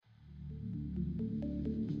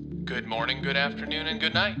Good morning, good afternoon, and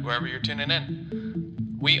good night, wherever you're tuning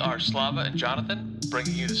in. We are Slava and Jonathan,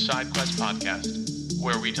 bringing you the SideQuest podcast,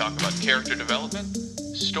 where we talk about character development,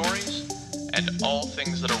 stories, and all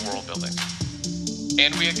things that are world building.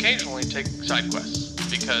 And we occasionally take side quests,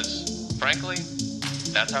 because, frankly,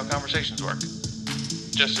 that's how conversations work.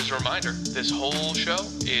 Just as a reminder, this whole show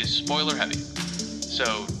is spoiler heavy.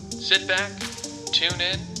 So sit back, tune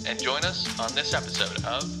in, and join us on this episode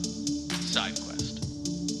of SideQuest.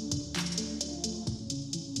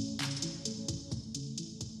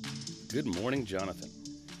 Good morning, Jonathan.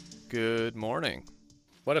 Good morning.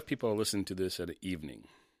 What if people listen to this at the evening?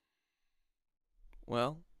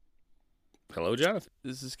 Well, Hello, Jonathan.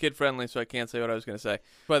 this is kid-friendly, so I can't say what I was going to say.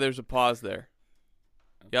 But there's a pause there.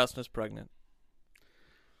 Yasna's pregnant.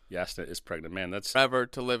 Yasna is pregnant. Man, that's... Forever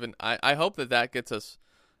to live in... I hope that gets us,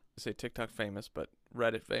 I say TikTok famous, but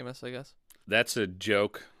Reddit famous, I guess. That's a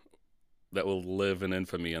joke that will live in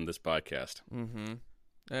infamy on this podcast. Mm-hmm.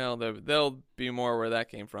 Well, there'll be more where that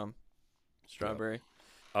came from. Strawberry.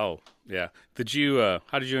 Oh, yeah. How did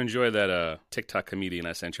you enjoy that TikTok comedian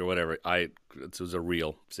I sent you or whatever? It was a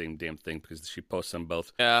reel, same damn thing, because she posts them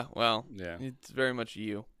both. Yeah, well, Yeah. It's very much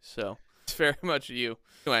you, so it's very much you.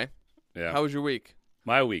 Anyway, Yeah. How was your week?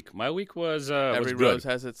 My week was Every good. rose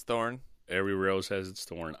has its thorn. Every rose has its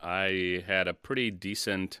thorn. I had a pretty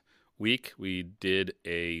decent week. We did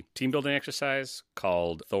a team building exercise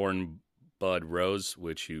called Thorn Bud Rose,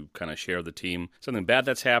 which you kind of share the team. Something bad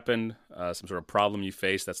that's happened, some sort of problem you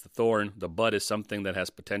face, that's the thorn. The bud is something that has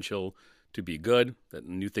potential to be good, that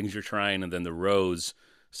new things you're trying, and then the rose,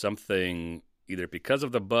 something either because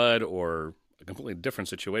of the bud or a completely different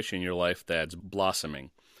situation in your life that's blossoming.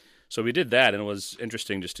 So we did that, and it was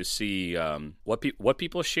interesting just to see what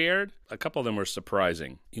people shared. A couple of them were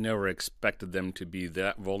surprising. You never expected them to be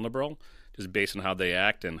that vulnerable, just based on how they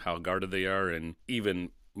act and how guarded they are, and even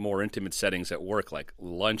more intimate settings at work, like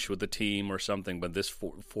lunch with the team or something. But this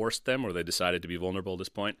forced them, or they decided to be vulnerable at this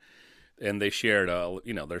point, and they shared,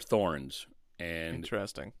 their thorns. And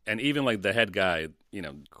Interesting. And even like the head guy,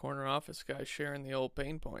 Corner office guy sharing the old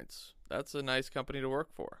pain points. That's a nice company to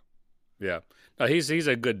work for. Yeah. No, he's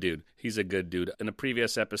a good dude. He's a good dude. In a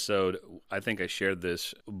previous episode, I think I shared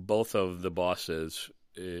this. Both of the bosses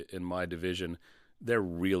in my division, they're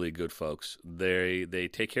really good folks. They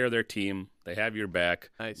take care of their team. They have your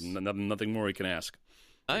back. Nice. Nothing more you can ask.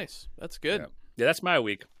 Nice. That's good. Yeah, that's my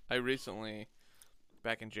week. I recently,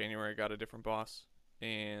 back in January, got a different boss,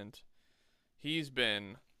 and he's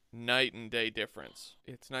been night and day difference.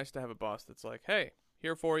 It's nice to have a boss that's like, hey,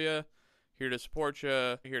 here for you. Here to support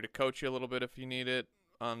you, here to coach you a little bit if you need it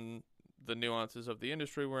on the nuances of the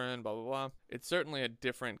industry we're in, blah, blah, blah. It's certainly a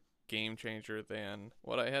different game changer than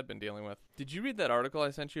what I had been dealing with. Did you read that article I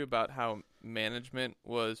sent you about how management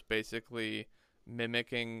was basically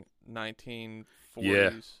mimicking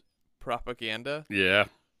 1940s propaganda? Yeah.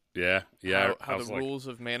 How the rules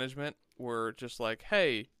of management were just like,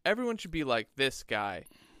 hey, everyone should be like this guy.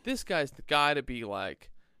 This guy's the guy to be like.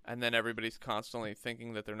 And then everybody's constantly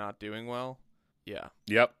thinking that they're not doing well. Yeah.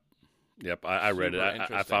 Yep. I read it.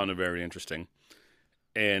 I found it very interesting.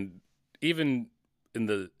 And even in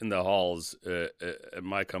the halls at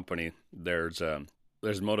my company, there's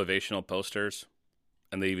motivational posters,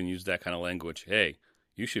 and they even use that kind of language. Hey,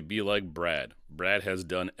 you should be like Brad. Brad has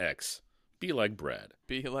done X. Be like Brad.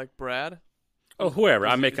 Be like Brad? Oh, whoever.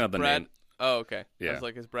 I'm making up the Brad... name. Oh, okay. Yeah. I was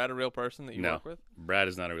like, is Brad a real person that you work with? Brad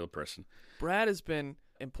is not a real person. Brad has been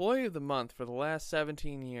Employee of the Month for the last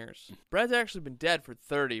 17 years. Brad's actually been dead for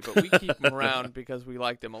 30, but we keep him around because we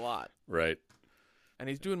liked him a lot. Right. And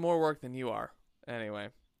he's doing more work than you are. Anyway,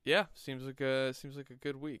 yeah, seems like a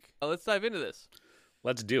good week. Let's dive into this.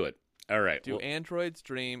 Let's do it. All right. Do Androids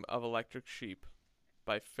Dream of Electric Sheep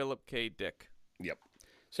by Philip K. Dick. Yep.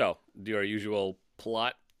 So, do our usual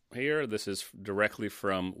plot here. This is directly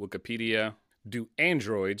from Wikipedia. Do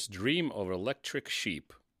androids dream of electric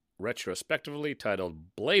sheep? Retrospectively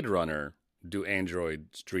titled Blade Runner, Do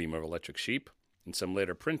Androids Dream of Electric Sheep? In some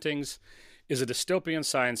later printings, is a dystopian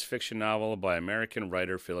science fiction novel by American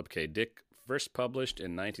writer Philip K. Dick, first published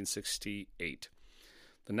in 1968.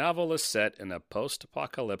 The novel is set in a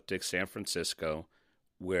post-apocalyptic San Francisco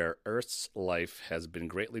where Earth's life has been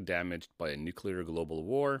greatly damaged by a nuclear global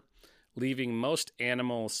war, leaving most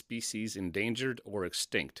animal species endangered or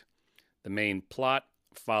extinct. The main plot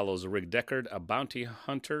follows Rick Deckard, a bounty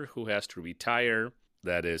hunter who has to retire,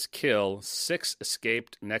 that is, kill 6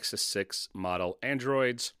 escaped Nexus 6 model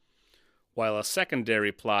androids, while a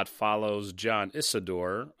secondary plot follows John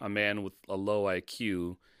Isidore, a man with a low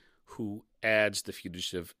IQ, who adds the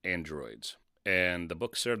fugitive androids. And the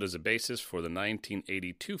book served as a basis for the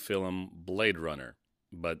 1982 film Blade Runner.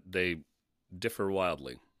 but they differ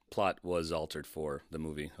wildly. Plot was altered for the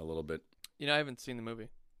movie a little bit. You know, I haven't seen the movie.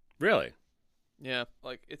 Really? Yeah,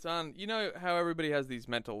 like it's on. You know how everybody has these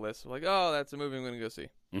mental lists, like, oh, that's a movie I'm going to go see.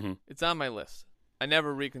 Mm-hmm. It's on my list. I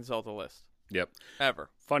never reconsult a list. Yep. Ever.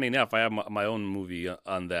 Funny enough, I have my own movie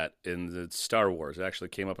on that in the Star Wars. It actually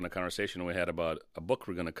came up in a conversation we had about a book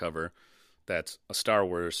we're going to cover that's a Star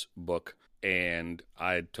Wars book, and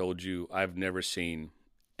I told you I've never seen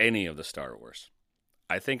any of the Star Wars.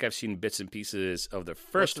 I think I've seen bits and pieces of the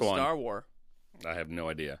first What's the one. Star War? I have no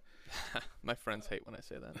idea. My friends hate when I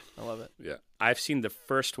say that. I love it. Yeah. I've seen the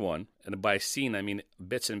first one, and by seen, I mean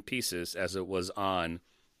bits and pieces as it was on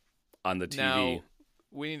the TV. Now,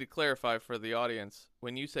 we need to clarify for the audience.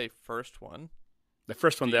 When you say first one, the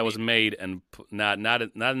first one that was made and not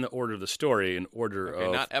in the order of the story, in order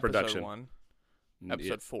of not episode production. 1,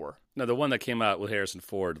 episode 4. No, the one that came out with Harrison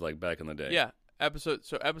Ford, like back in the day. Yeah,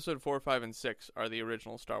 episode 4, 5, and 6 are the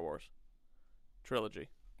original Star Wars trilogy.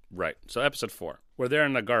 Right. So episode 4, we're there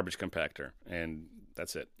in a garbage compactor, and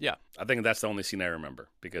that's it. Yeah. I think that's the only scene I remember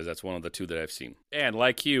because that's one of the two that I've seen. And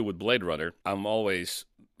like you with Blade Runner, I'm always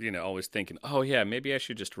thinking, oh yeah, maybe I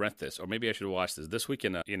should just rent this, or maybe I should watch this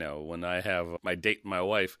weekend. When I have my date with my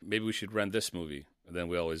wife, maybe we should rent this movie. And then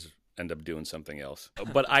we always end up doing something else.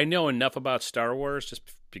 But I know enough about Star Wars just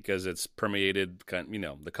because it's permeated,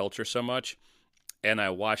 the culture so much, and I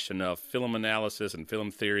watched enough film analysis and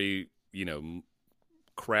film theory,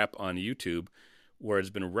 crap on YouTube where it's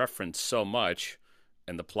been referenced so much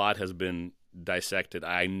and the plot has been dissected.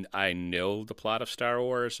 I know the plot of Star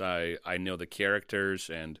Wars. I know the characters,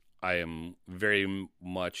 and I am very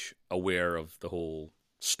much aware of the whole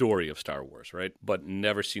story of Star Wars, right? But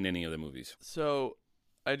never seen any of the movies. So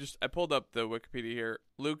I pulled up the Wikipedia here.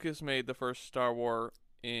 Lucas made the first Star Wars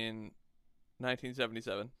in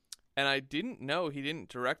 1977, and I didn't know he didn't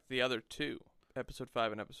direct the other two, episode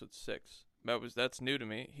 5 and episode 6. That's new to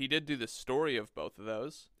me. He did do the story of both of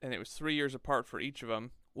those, and it was 3 years apart for each of them.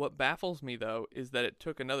 What baffles me, though, is that it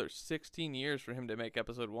took another 16 years for him to make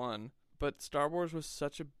episode 1, but Star Wars was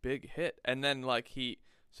such a big hit. And then, he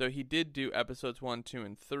did do episodes 1, 2,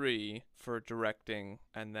 and 3 for directing,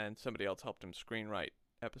 and then somebody else helped him screenwrite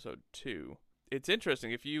episode 2. It's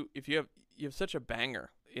interesting, if you have such a banger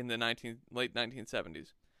in the late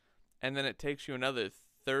 1970s, and then it takes you another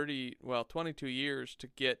 22 years to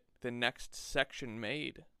get the next section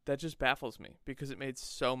made. That just baffles me because it made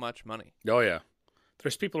so much money. Oh yeah,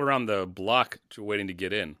 there's people around the block waiting to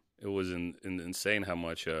get in. It was insane how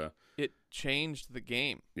much. It changed the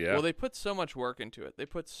game. Yeah. Well, they put so much work into it.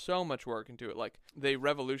 Like they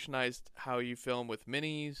revolutionized how you film with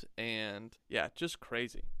minis, and yeah, just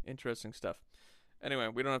crazy, interesting stuff. Anyway,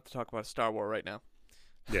 we don't have to talk about Star Wars right now.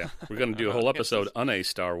 Yeah, we're gonna do a whole episode on a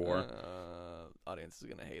Star Wars. Audience is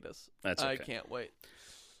gonna hate us. That's okay. I can't wait.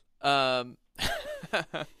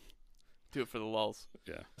 Do it for the lulz.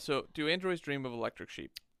 Yeah. So, do androids dream of electric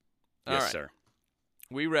sheep? Yes, all right. sir.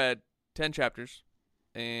 We read 10 chapters,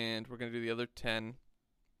 and we're going to do the other 10,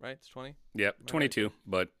 right? It's 20? Yep, 22. Right?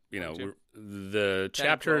 But, 22. The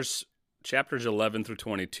chapters 11 through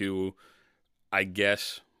 22, I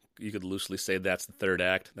guess you could loosely say that's the third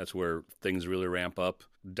act. That's where things really ramp up.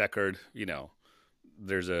 Deckard,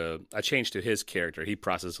 there's a change to his character. He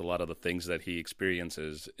processes a lot of the things that he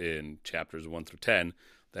experiences in chapters 1 through 10.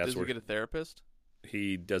 Does he get a therapist?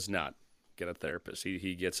 He does not get a therapist.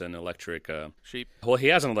 He gets an electric sheep. Well, he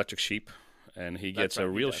has an electric sheep, and he gets a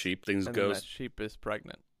real sheep. And that sheep is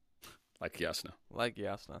pregnant. Like Yasna.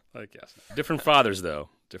 Different fathers, though.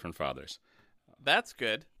 Different fathers. That's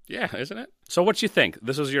good. Yeah, isn't it? So what you think?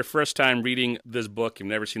 This was your first time reading this book. You've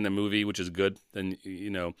never seen the movie, which is good. Then,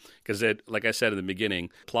 because like I said in the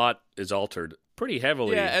beginning, plot is altered pretty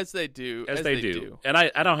heavily. Yeah, as they do. As they do. And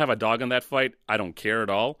I don't have a dog in that fight. I don't care at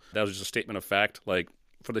all. That was just a statement of fact. Like,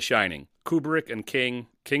 for The Shining, Kubrick and King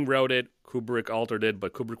Yeah, wrote it. Kubrick altered it,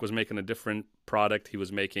 but Kubrick was making a different product. He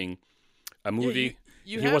was making a movie.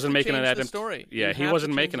 He wasn't making an adaptation. Yeah, he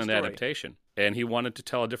wasn't making an adaptation. And he wanted to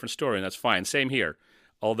tell a different story, and that's fine. Same here.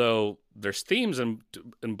 Although there's themes in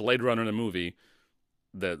Blade Runner in the movie,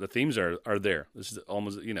 the themes are there. This is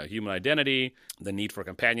almost, human identity, the need for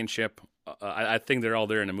companionship. I think they're all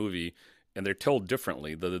there in the movie, and they're told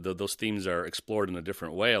differently. Those themes are explored in a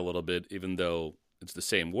different way a little bit, even though it's the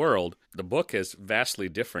same world. The book is vastly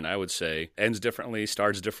different, I would say. Ends differently,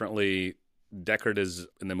 starts differently. Deckard is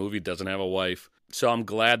in the movie, doesn't have a wife. So I'm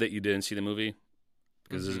glad that you didn't see the movie,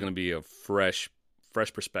 because this is going to be a fresh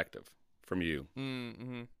perspective from you.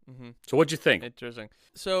 So what'd you think? Interesting.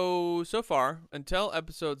 So far, until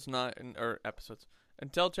chapters 9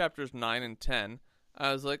 and 10,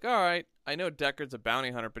 I was like, all right, I know Deckard's a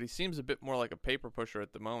bounty hunter, but he seems a bit more like a paper pusher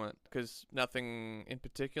at the moment because nothing in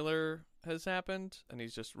particular has happened, and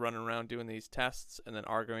he's just running around doing these tests and then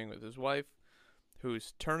arguing with his wife,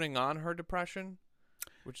 who's turning on her depression,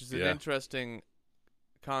 which is an interesting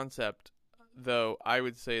concept, though I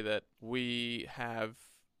would say that we have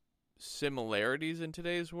similarities in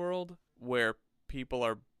today's world where people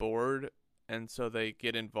are bored and so they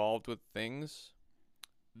get involved with things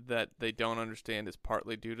that they don't understand is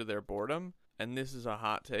partly due to their boredom. And this is a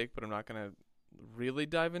hot take, but I'm not going to really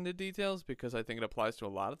dive into details because I think it applies to a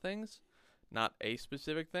lot of things, not a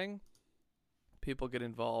specific thing. People get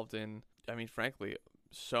involved in, I mean, frankly,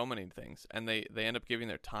 so many things, and they end up giving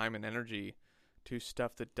their time and energy to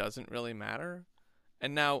stuff that doesn't really matter.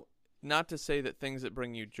 And now, not to say that things that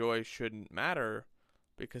bring you joy shouldn't matter,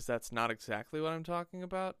 because that's not exactly what I'm talking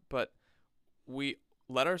about, but we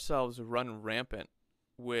let ourselves run rampant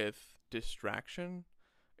with distraction.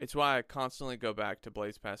 It's why I constantly go back to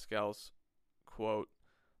Blaise Pascal's quote,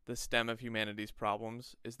 "The stem of humanity's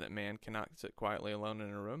problems is that man cannot sit quietly alone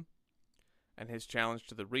in a room." And his challenge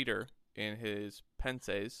to the reader in his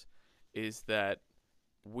Pensees is that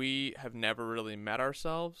we have never really met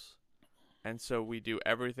ourselves, and so we do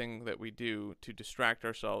everything that we do to distract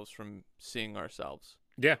ourselves from seeing ourselves.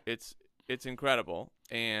 Yeah. It's incredible,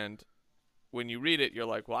 and when you read it, you're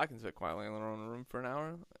like, well, I can sit quietly alone in a room for an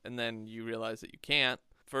hour, and then you realize that you can't.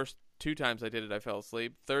 First 2 times I did it, I fell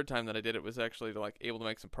asleep. Third time that I did it was actually to, like, able to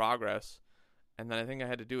make some progress, and then I think I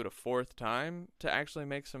had to do it a 4th time to actually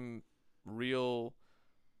make some real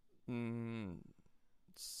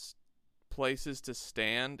places to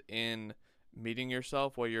stand in meeting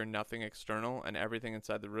yourself while you're nothing external and everything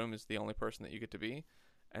inside the room is the only person that you get to be.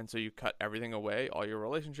 And so you cut everything away, all your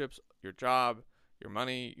relationships, your job, your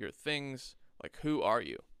money, your things. Like, who are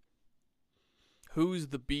you? Who's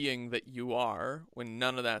the being that you are when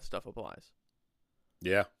none of that stuff applies?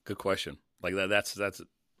 Yeah, good question. Like that's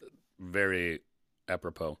very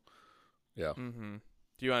apropos. Yeah. Mm-hmm.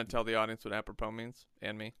 Do you want to tell the audience what apropos means?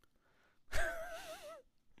 And me?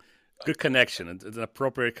 Good connection. It's an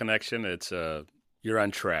appropriate connection. It's you're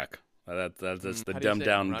on track. That's the dumbed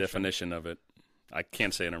down definition of it. I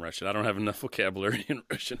can't say it in Russian. I don't have enough vocabulary in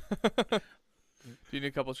Russian. Do you need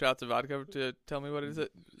a couple shots of vodka to tell me what it is?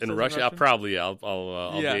 In Russian? I'll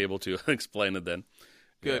be able to explain it then.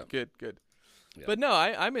 Good. Yeah. But no,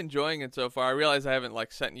 I'm enjoying it so far. I realize I haven't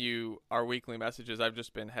sent you our weekly messages. I've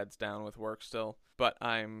just been heads down with work still. But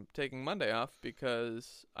I'm taking Monday off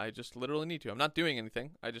because I just literally need to. I'm not doing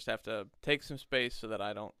anything. I just have to take some space so that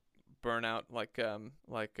I don't burn out like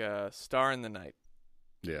a star in the night.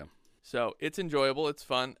 Yeah. So it's enjoyable. It's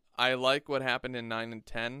fun. I like what happened in 9 and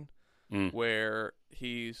 10. Where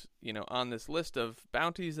he's, on this list of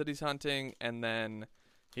bounties that he's hunting, and then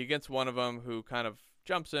he gets one of them who kind of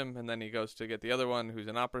jumps him, and then he goes to get the other one who's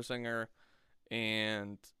an opera singer,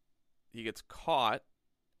 and he gets caught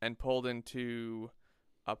and pulled into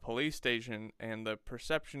a police station, and the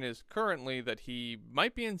perception is currently that he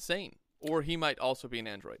might be insane, or he might also be an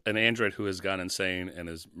android. An android who has gone insane and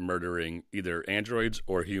is murdering either androids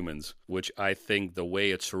or humans, which I think the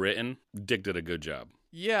way it's written, Dick did a good job.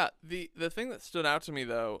 Yeah, the thing that stood out to me,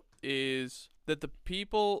 though, is that the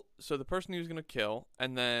person he was going to kill,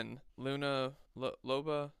 and then Luna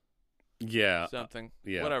Loba? Yeah. Something.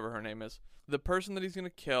 Yeah. Whatever her name is. The person that he's going to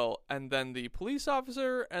kill, and then the police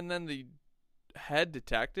officer, and then the head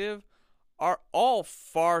detective are all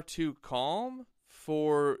far too calm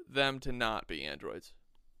for them to not be androids.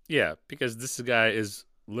 Yeah, because this guy is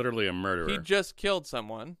literally a murderer. He just killed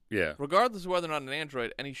someone. Yeah. Regardless of whether or not an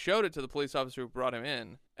android, and he showed it to the police officer who brought him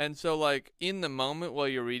in. And so, in the moment while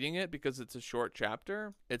you're reading it, because it's a short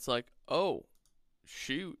chapter, it's like, oh,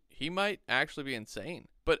 shoot, he might actually be insane.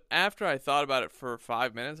 But after I thought about it for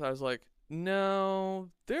 5 minutes, I was like, no,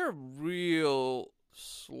 they're real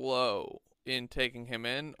slow in taking him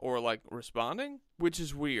in or, responding, which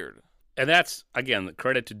is weird. And that's, again,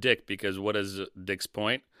 credit to Dick, because what is Dick's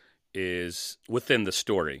point? Is within the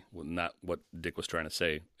story, not what Dick was trying to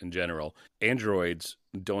say in general. Androids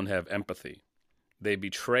don't have empathy. They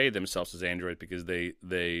betray themselves as androids because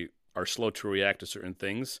they are slow to react to certain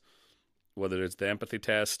things, whether it's the empathy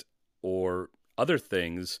test or other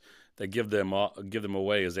things that give them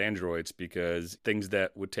away as androids, because things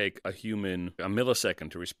that would take a human a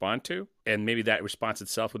millisecond to respond to, and maybe that response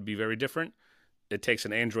itself would be very different. It takes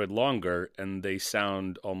an android longer, and they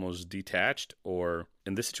sound almost detached, or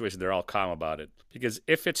in this situation, they're all calm about it. Because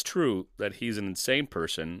if it's true that he's an insane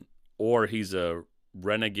person, or he's a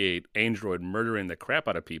renegade android murdering the crap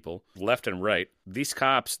out of people left and right, these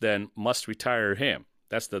cops then must retire him.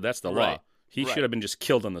 That's the law. He should have been just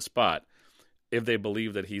killed on the spot. if they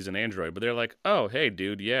believe that he's an android. But they're like, oh, hey,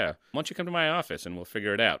 dude, yeah, why don't you come to my office and we'll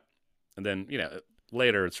figure it out? And then,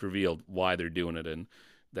 later it's revealed why they're doing it and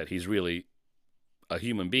that he's really a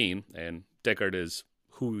human being, and Deckard is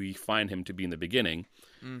who we find him to be in the beginning.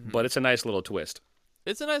 Mm-hmm. But it's a nice little twist.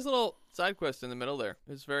 It's a nice little side quest in the middle there.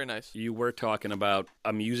 It's very nice. You were talking about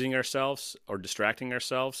amusing ourselves or distracting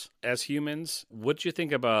ourselves as humans. What do you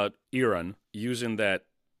think about Iran using that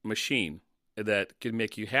machine that could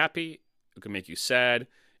make you happy, it could make you sad,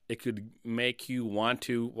 it could make you want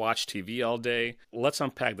to watch TV all day? Let's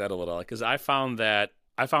unpack that a little, because I found that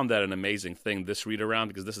an amazing thing this read around,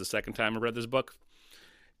 because this is the second time I read this book.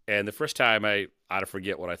 And the first time I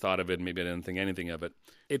forget what I thought of it, maybe I didn't think anything of it.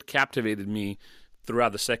 It captivated me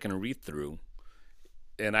throughout the second read-through.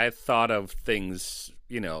 And I thought of things,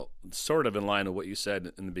 sort of in line with what you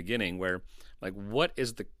said in the beginning, where, like, what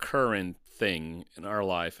is the current thing in our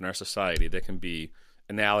life, in our society, that can be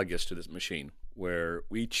analogous to this machine, where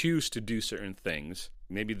we choose to do certain things.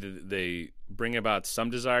 Maybe they bring about some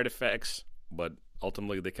desired effects, but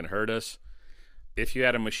ultimately they can hurt us. If you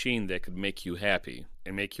had a machine that could make you happy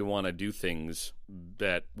and make you want to do things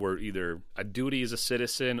that were either a duty as a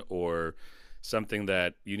citizen or something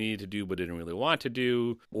that you needed to do but didn't really want to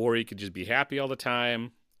do, or you could just be happy all the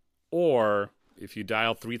time, or if you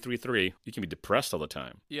dial 333, you can be depressed all the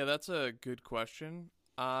time. Yeah, that's a good question.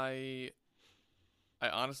 I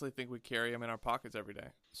honestly think we carry them in our pockets every day.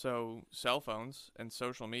 So cell phones and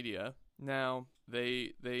social media, now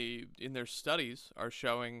they in their studies are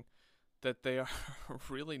showing that they are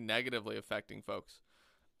really negatively affecting folks.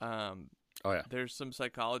 Oh yeah. There's some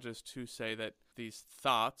psychologists who say that these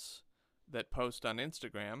thoughts that post on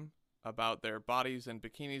Instagram about their bodies and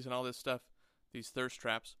bikinis and all this stuff, these thirst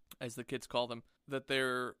traps, as the kids call them, that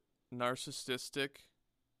they're narcissistic,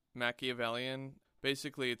 Machiavellian.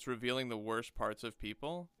 Basically, it's revealing the worst parts of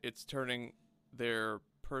people. It's turning their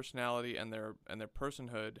personality and their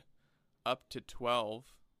personhood up to 12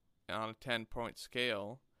 on a 10-point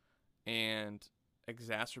scale and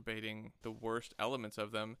exacerbating the worst elements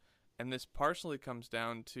of them. And this partially comes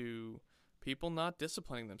down to people not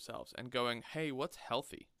disciplining themselves and going, hey, what's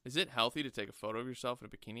healthy? Is it healthy to take a photo of yourself in a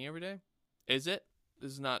bikini every day? Is it?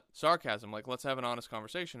 This is not sarcasm. Like, let's have an honest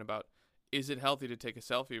conversation about, is it healthy to take a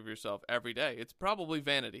selfie of yourself every day? It's probably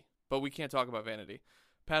vanity, but we can't talk about vanity.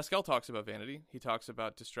 Pascal talks about vanity. He talks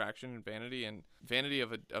about distraction and vanity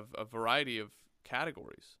of a variety of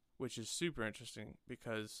categories, which is super interesting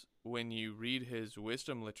because when you read his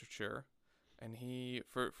wisdom literature, and he,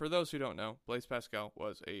 for those who don't know, Blaise Pascal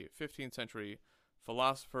was a 15th century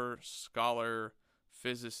philosopher, scholar,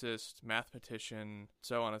 physicist, mathematician,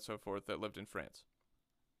 so on and so forth, that lived in France.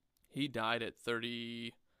 He died at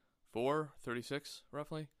 34, 36,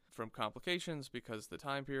 roughly, from complications because of the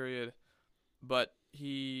time period. But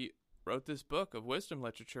he wrote this book of wisdom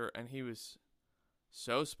literature, and he was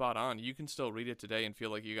so spot on. You can still read it today and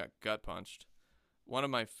feel like you got gut punched. One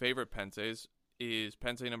of my favorite pensees is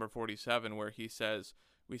Pensée number 47, where he says,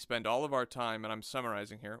 we spend all of our time, and I'm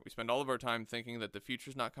summarizing here, we spend all of our time thinking that the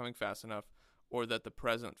future's not coming fast enough, or that the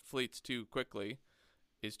present fleets too quickly,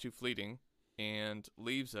 is too fleeting, and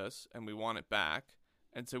leaves us, and we want it back.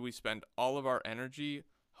 And so we spend all of our energy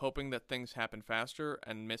hoping that things happen faster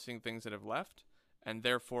and missing things that have left, and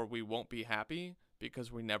therefore we won't be happy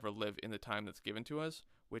because we never live in the time that's given to us,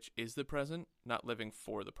 which is the present, not living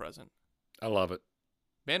for the present. I love it.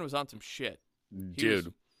 Man was on some shit.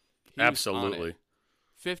 Dude, absolutely.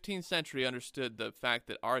 15th century understood the fact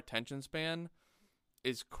that our attention span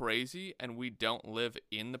is crazy and we don't live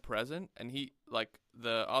in the present. And he, like,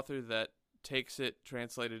 the author that takes it,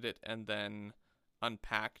 translated it, and then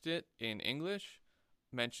unpacked it in English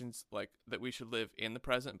mentions, like, that we should live in the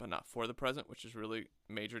present but not for the present, which is really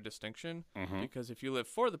major distinction. Mm-hmm. Because if you live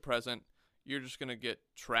for the present, you're just going to get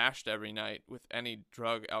trashed every night with any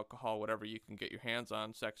drug, alcohol, whatever you can get your hands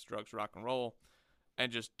on, sex, drugs, rock and roll,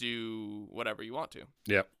 and just do whatever you want to.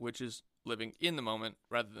 Yep. Which is living in the moment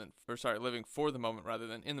living for the moment rather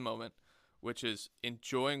than in the moment, which is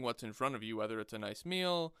enjoying what's in front of you, whether it's a nice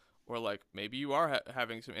meal or, like, maybe you are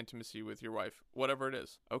having some intimacy with your wife, whatever it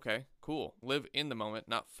is. Okay, cool. Live in the moment,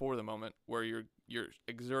 not for the moment, where you're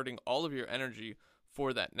exerting all of your energy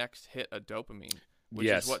for that next hit of dopamine. Which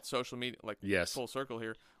is what social media, full circle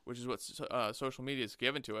here, which is what social media is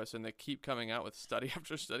given to us. And they keep coming out with study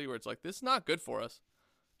after study where it's like, this is not good for us.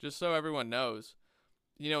 Just so everyone knows.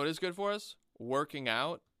 You know what is good for us? Working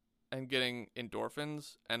out and getting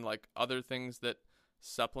endorphins and, like, other things that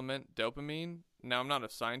supplement dopamine. Now, I'm not a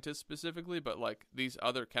scientist specifically, but, like, these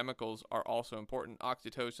other chemicals are also important.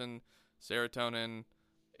 Oxytocin, serotonin,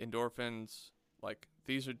 endorphins. Like,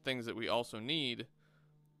 these are things that we also need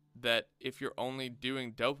that if you're only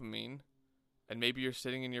doing dopamine, and maybe you're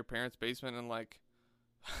sitting in your parents' basement and like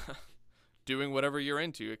doing whatever you're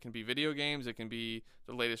into. It can be video games, it can be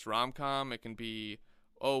the latest rom-com, it can be,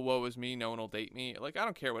 oh, woe is me, no one will date me. Like, I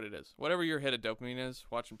don't care what it is. Whatever your hit of dopamine is,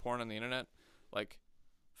 watching porn on the internet, like,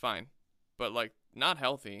 fine. But, like, not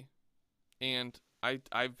healthy. And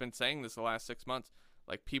I've been saying this the last 6 months.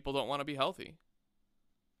 Like, people don't want to be healthy.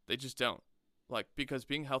 They just don't. Like, because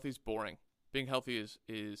being healthy is boring. Being healthy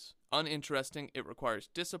is uninteresting. It requires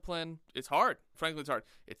discipline. It's hard. Frankly, it's hard.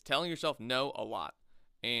 It's telling yourself no a lot.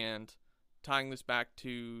 And tying this back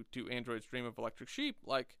to Android's Dream of Electric Sheep,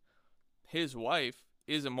 like, his wife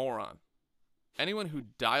is a moron. Anyone who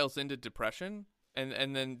dials into depression,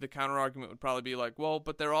 and then the counter argument would probably be like, well,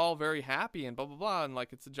 but they're all very happy and blah, blah, blah, and,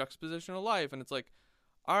 like, it's a juxtaposition of life. And it's like,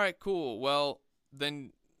 all right, cool. Well,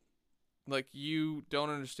 then, like, you don't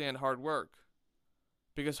understand hard work.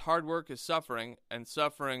 Because hard work is suffering, and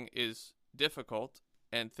suffering is difficult,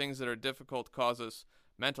 and things that are difficult cause us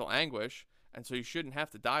mental anguish, and so you shouldn't have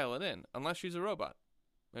to dial it in, unless she's a robot.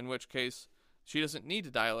 In which case, she doesn't need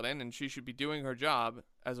to dial it in, and she should be doing her job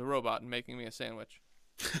as a robot and making me a sandwich.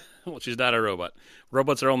 Well, she's not a robot.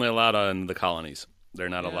 Robots are only allowed on the colonies. They're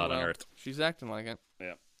not allowed on Earth. She's acting like it.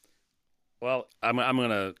 Yeah. Well, I'm going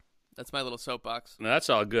to... That's my little soapbox. No, that's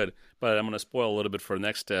all good, but I'm going to spoil a little bit for the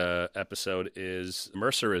next episode is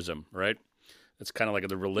Mercerism, right? It's kind of like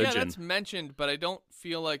the religion. Yeah, that's mentioned, but I don't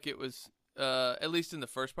feel like it was, at least in the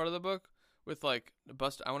first part of the book, with like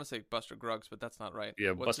Buster. I want to say Buster Gruggs, but that's not right.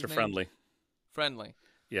 Yeah, What's Buster Friendly. Friendly.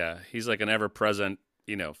 Yeah, he's like an ever-present,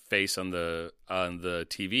 face on the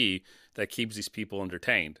TV that keeps these people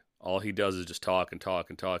entertained. All he does is just talk and talk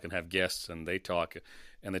and talk and have guests, and they talk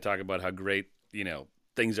about how great,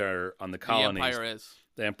 things are on the colonies. The Empire is.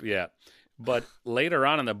 Yeah. But later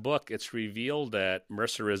on in the book, it's revealed that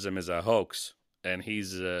Mercerism is a hoax, and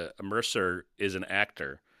Mercer is an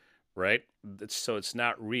actor, right? So it's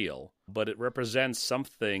not real, but it represents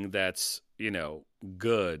something that's,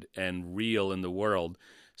 good and real in the world.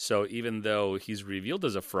 So even though he's revealed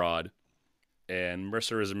as a fraud, and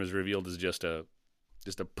Mercerism is revealed as just a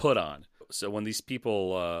put on. So when these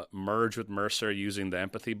people merge with Mercer using the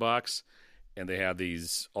empathy box, and they have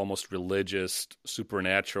these almost religious,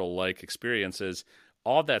 supernatural-like experiences,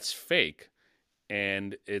 all that's fake,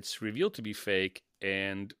 and it's revealed to be fake,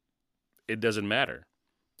 and it doesn't matter,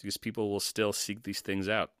 because people will still seek these things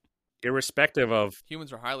out, irrespective of...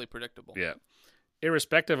 Humans are highly predictable. Yeah.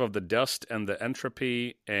 Irrespective of the dust and the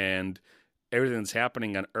entropy and everything that's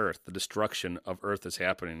happening on Earth, the destruction of Earth is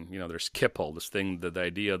happening. There's Kippel, this thing, the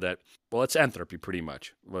idea that, well, it's entropy pretty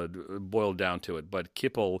much, boiled down to it, but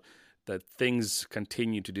Kippel... that things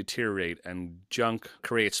continue to deteriorate and junk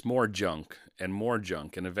creates more junk,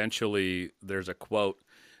 and eventually there's a quote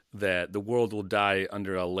that the world will die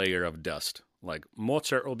under a layer of dust. Like,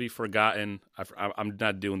 Mozart will be forgotten. I'm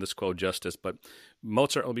not doing this quote justice, but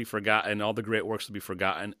Mozart will be forgotten, all the great works will be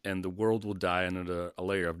forgotten, and the world will die under a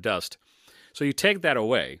layer of dust. So you take that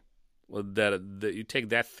away, you take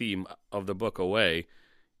that theme of the book away,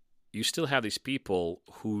 you still have these people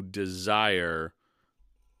who desire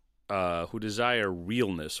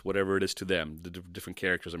realness, whatever it is to them. The different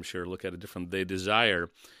characters, I'm sure, look at it different. They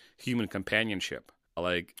desire human companionship.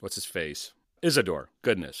 Like, what's his face? Isidore.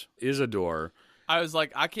 Goodness. Isidore. I was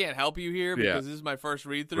like, I can't help you here because this is my first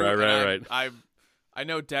read-through. Right. I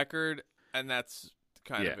know Deckard, and that's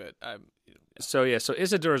kind of it. So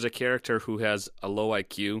Isidore is a character who has a low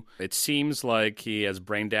IQ. It seems like he has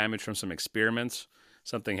brain damage from some experiments.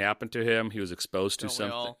 Something happened to him. He was exposed to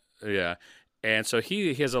something. Yeah. And so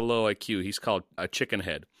he has a low IQ. He's called a chicken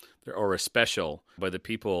head or a special by the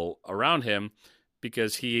people around him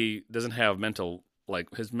because he doesn't have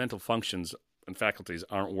his mental functions and faculties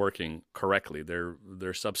aren't working correctly. They're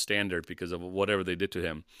substandard because of whatever they did to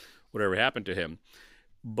him, whatever happened to him.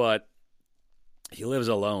 But he lives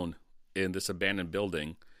alone in this abandoned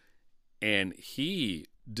building, and he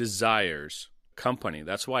desires company.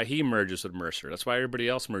 That's why he merges with Mercer. That's why everybody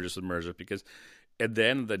else merges with Mercer, because at the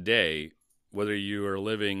end of the day, whether you are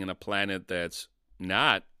living in a planet that's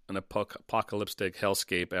not an apocalyptic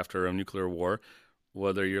hellscape after a nuclear war,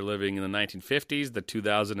 whether you're living in the 1950s, the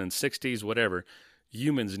 2060s, whatever,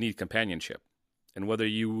 humans need companionship. And whether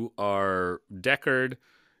you are Deckard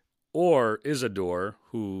or Isidore,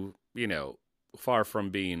 who, far from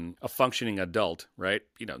being a functioning adult, right?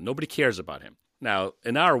 Nobody cares about him. Now,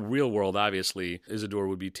 in our real world, obviously, Isidore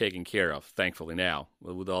would be taken care of, thankfully now,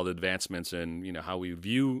 with all the advancements in, how we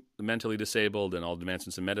view the mentally disabled and all the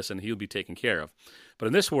advancements in medicine, he'll be taken care of. But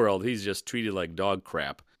in this world, he's just treated like dog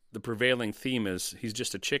crap. The prevailing theme is he's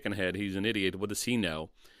just a chicken head, he's an idiot, what does he know?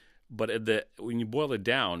 But when you boil it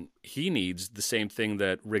down, he needs the same thing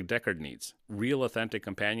that Rick Deckard needs: real, authentic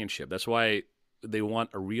companionship. That's why they want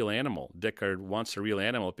a real animal. Deckard wants a real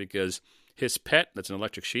animal because his pet, that's an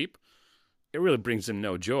electric sheep, it really brings him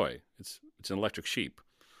no joy. It's an electric sheep.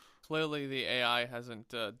 Clearly, the AI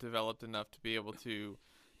hasn't developed enough to be able to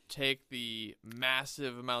take the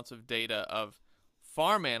massive amounts of data of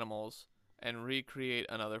farm animals and recreate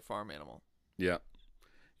another farm animal. Yeah.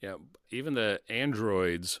 Yeah. Even the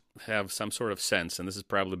androids have some sort of sense, and this is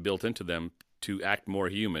probably built into them to act more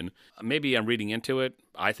human. Maybe I'm reading into it.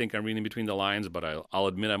 I think I'm reading between the lines, but I'll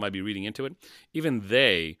admit I might be reading into it. Even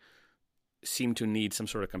they seem to need some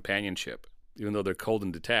sort of companionship, even though they're cold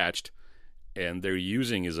and detached, and they're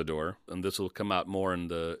using Isidore. And this will come out more in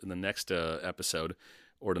the next episode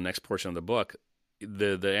or the next portion of the book.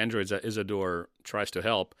 The androids that Isidore tries to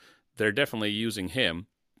help, they're definitely using him,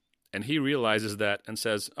 and he realizes that and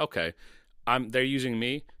says, "Okay, they're using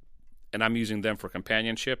me, and I'm using them for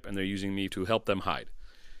companionship, and they're using me to help them hide."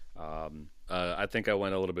 I think I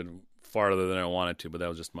went a little bit farther than I wanted to, but that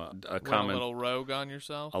was just a comment. A little rogue on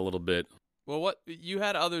yourself? A little bit. Well, what you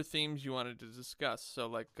had other themes you wanted to discuss, so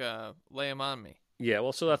lay them on me. Yeah,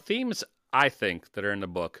 well, so the themes I think that are in the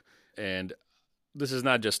book, and this is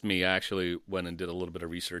not just me. I actually went and did a little bit of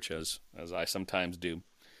research, as I sometimes do.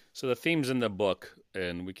 So the themes in the book,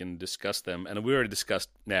 and we can discuss them, and we already discussed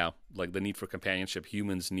now, like the need for companionship.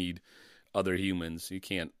 Humans need other humans. You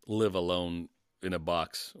can't live alone in a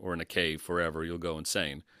box or in a cave forever. You'll go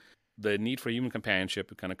insane. The need for human companionship,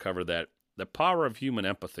 we kind of cover that. The power of human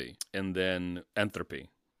empathy, and then entropy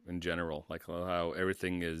in general, like how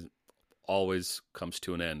everything always comes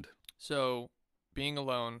to an end. So being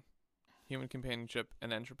alone, human companionship,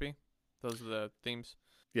 and entropy, those are the themes.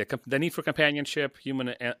 Yeah, the need for companionship,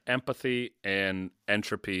 human empathy, and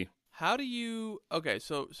entropy. How do you... Okay,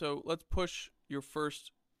 so let's push your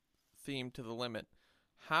first theme to the limit.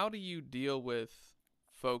 How do you deal with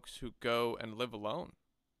folks who go and live alone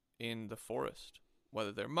in the forest?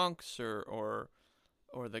 Whether they're monks or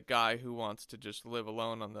the guy who wants to just live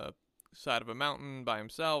alone on the side of a mountain by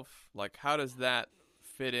himself. Like, how does that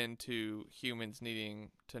fit into humans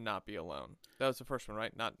needing to not be alone? That was the first one,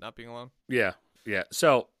 right? Not being alone? Yeah. Yeah,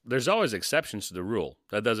 so there's always exceptions to the rule.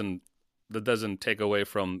 That doesn't take away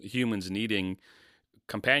from humans needing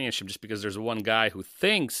companionship just because there's one guy who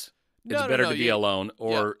thinks it's better to be alone,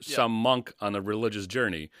 or some monk on a religious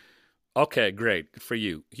journey. Okay, great, good for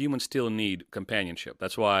you. Humans still need companionship.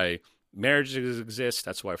 That's why marriages exist.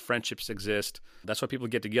 That's why friendships exist. That's why people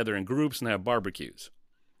get together in groups and have barbecues.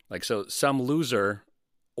 Like, so some loser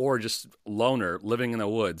or just loner living in the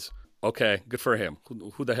woods. Okay, good for him.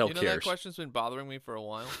 Who the hell cares? That question's been bothering me for a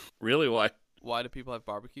while. Really? Why? Why do people have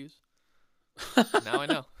barbecues? Now I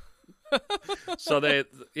know. So they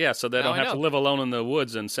don't have to live alone in the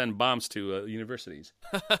woods and send bombs to universities.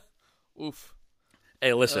 Oof.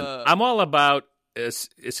 Hey, listen, I'm all about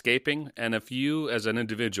escaping, and if you, as an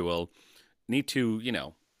individual, need to,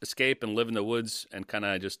 escape and live in the woods and kind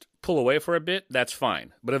of just pull away for a bit, that's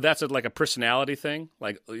fine. But if that's like a personality thing,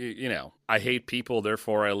 like, I hate people,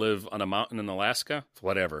 therefore I live on a mountain in Alaska,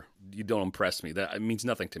 whatever. You don't impress me. That means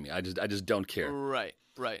nothing to me. I just don't care. Right.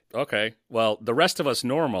 Okay. Well, the rest of us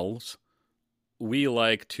normals, we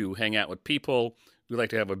like to hang out with people. We like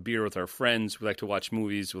to have a beer with our friends. We like to watch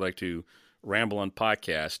movies. We like to ramble on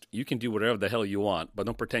podcast. You can do whatever the hell you want, but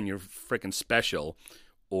don't pretend you're freaking special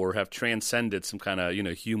or have transcended some kind of,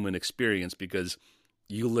 human experience because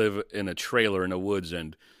you live in a trailer in the woods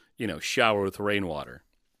and, shower with rainwater.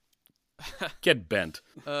 Get bent.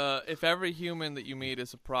 If every human that you meet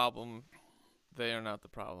is a problem, they are not the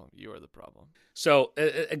problem. You are the problem. So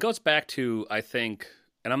it goes back to, I think,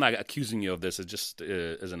 and I'm not accusing you of this, it's just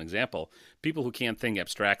as an example, people who can't think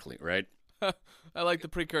abstractly, right? I like the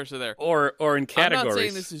precursor there. Or in categories. I'm not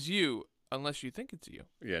saying this is you unless you think it's you.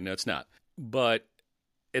 Yeah, no, it's not. But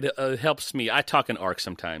it helps me. I talk in arcs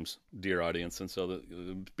sometimes, dear audience, and so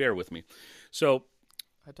bear with me. So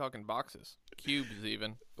I talk in boxes, cubes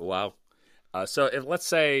even. Wow. So if, let's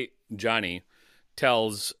say, Johnny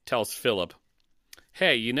tells Philip,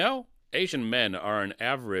 hey, Asian men are on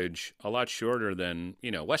average a lot shorter than,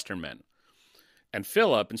 Western men. And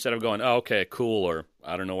Philip, instead of going, oh, okay, cool, or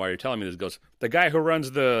I don't know why you're telling me this, goes, the guy who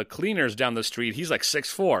runs the cleaners down the street, he's like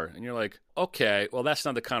 6'4". And you're like, okay, well, that's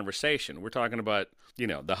not the conversation. We're talking about,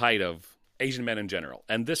 the height of Asian men in general.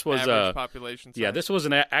 And this was average population size. Yeah, this was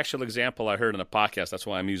an actual example I heard in a podcast. That's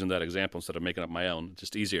why I'm using that example instead of making up my own.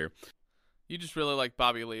 Just easier. You just really like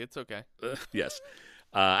Bobby Lee. It's okay. Yes.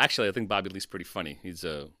 Actually, I think Bobby Lee's pretty funny. He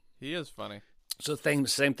is funny. So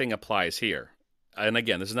same thing applies here. and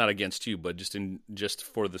again, this is not against you, but just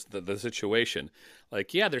for the situation.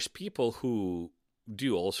 Like, yeah, there's people who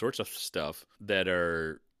do all sorts of stuff that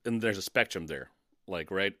are, and there's a spectrum there.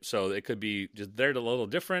 Like, right? So it could be just they're a little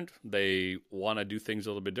different. They want to do things a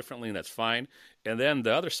little bit differently, and that's fine. And then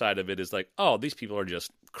the other side of it is like, oh, these people are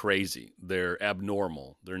just crazy. They're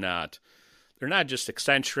abnormal. They're not just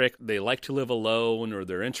eccentric. They like to live alone, or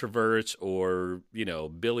they're introverts, or,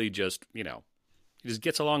 Billy just, he just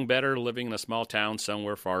gets along better living in a small town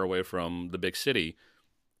somewhere far away from the big city.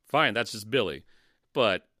 Fine, that's just Billy.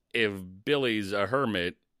 But if Billy's a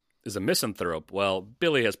hermit, is a misanthrope, well,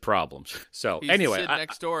 Billy has problems. So He's anyway, the Sid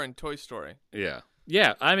next door in Toy Story. Yeah.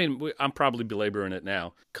 I mean, I'm probably belaboring it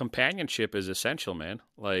now. Companionship is essential, man.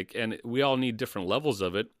 Like, and we all need different levels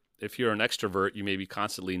of it. If you're an extrovert, you maybe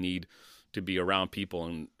constantly need to be around people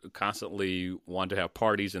and constantly want to have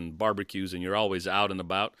parties and barbecues, and you're always out and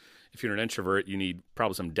about. If you're an introvert, you need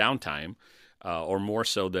probably some downtime, or more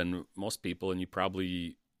so than most people, and you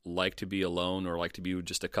probably like to be alone or like to be with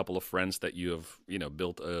just a couple of friends that you have,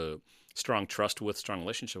 built a strong trust with, strong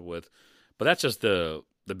relationship with. But that's just the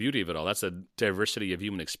beauty of it all. That's the diversity of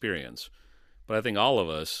human experience. But I think all of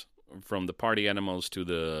us, from the party animals to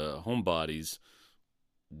the homebodies,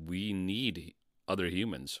 we need other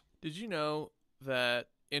humans. Did you know that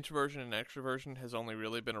introversion and extroversion has only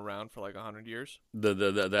really been around for like 100 years? The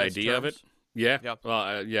idea of it? terms? Yeah. Yeah.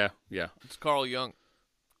 Well, yeah. It's Carl Jung.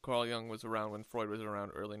 Carl Jung was around when Freud was around,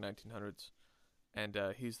 early 1900s, and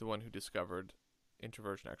he's the one who discovered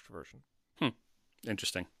introversion, extroversion.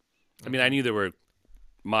 Interesting. I mean, I knew there were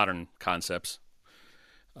modern concepts,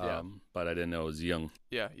 Yeah. but I didn't know it was Jung.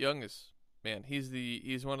 Yeah, Jung is, man,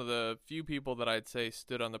 he's one of the few people that I'd say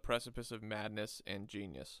stood on the precipice of madness and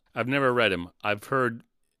genius. I've never read him. I've heard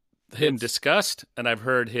him It's- discussed, and I've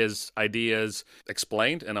heard his ideas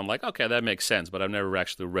explained, and I'm like, okay, that makes sense, but I've never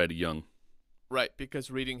actually read Jung. Right, because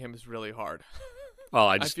reading him is really hard. Well,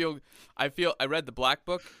 I feel I read the Black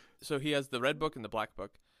Book, so he has the Red Book and the Black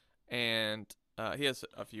Book, and he has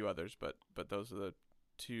a few others, but those are the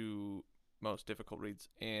two most difficult reads.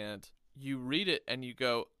 And you read it and you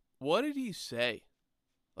go, "What did he say?"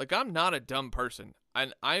 Like, I'm not a dumb person,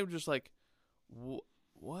 and I'm just like,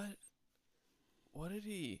 "What? What did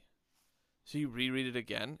he?" So you reread it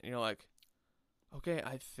again, and you're like, "Okay,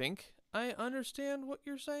 I think I understand what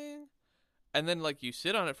you're saying." And then, like, you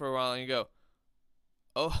sit on it for a while and you go,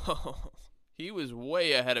 oh, he was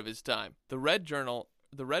way ahead of his time. The Red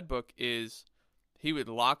Book is he would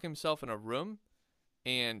lock himself in a room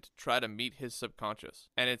and try to meet his subconscious.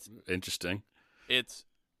 And it's Interesting. It's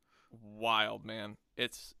wild, man.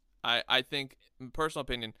 I think, personal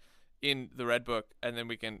opinion, in the Red Book, and then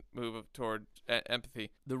we can move toward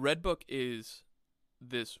empathy. The Red Book is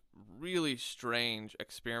this really strange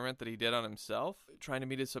experiment that he did on himself, trying to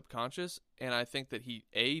meet his subconscious. And I think that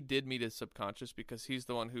he did meet his subconscious because he's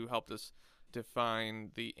the one who helped us define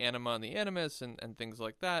the anima and the animus and things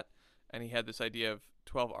like that. And he had this idea of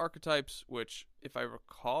 12 archetypes, which, if I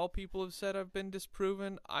recall, people have said have been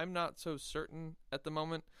disproven. I'm not so certain at the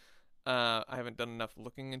moment. I haven't done enough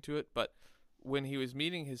looking into it, but when he was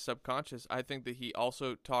meeting his subconscious, I think that he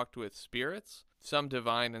also talked with spirits, some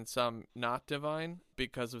divine and some not divine,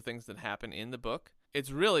 because of things that happen in the book.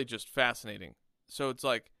 It's really just fascinating. So it's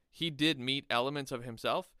like he did meet elements of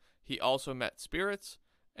himself. He also met spirits,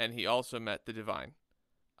 and he also met the divine.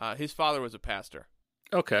 His father was a pastor.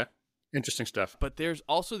 Okay. Interesting stuff. But there's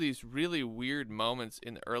also these really weird moments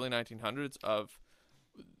in the early 1900s of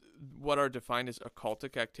what are defined as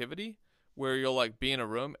occultic activity, where you'll like be in a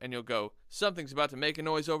room and you'll go, something's about to make a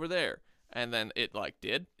noise over there. And then it like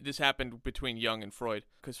did. This happened between Jung and Freud,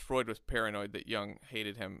 because Freud was paranoid that Jung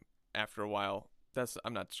hated him after a while.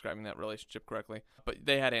 I'm not describing that relationship correctly, but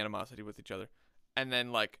they had animosity with each other. And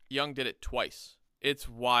then like Jung did it twice. It's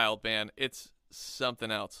wild, man. It's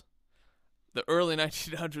something else. The early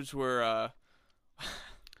 1900s were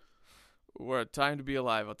a time to be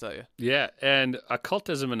alive, I'll tell you. Yeah, and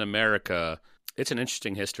occultism in America, it's an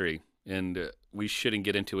interesting history, and we shouldn't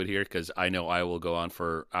get into it here because I know I will go on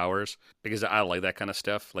for hours because I like that kind of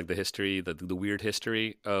stuff, like the history, the weird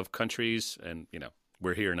history of countries, and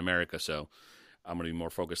we're here in America, so I'm going to be more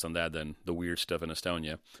focused on that than the weird stuff in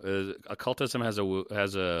Estonia. Occultism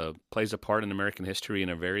plays a part in American history in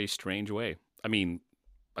a very strange way. I mean,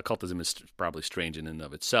 occultism is probably strange in and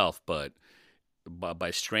of itself, but by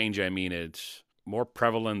strange I mean it's more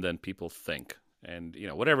prevalent than people think. And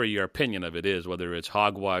whatever your opinion of it is, whether it's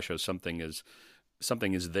hogwash or something is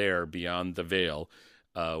there beyond the veil,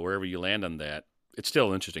 wherever you land on that, it's still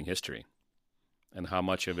an interesting history. and how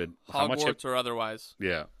much of it, Hogwarts or otherwise.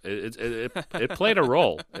 yeah, it played a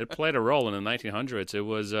role. It played a role in the 1900s. It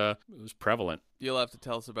was prevalent. You'll have to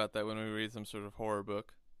tell us about that when we read some sort of horror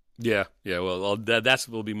book. Yeah. Well, that's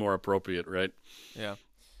will be more appropriate, right? Yeah.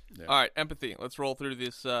 Yeah. All right, empathy. Let's roll through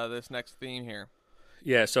this next theme here.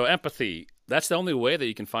 Yeah. So empathy. That's the only way that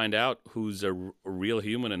you can find out who's a real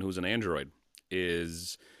human and who's an android,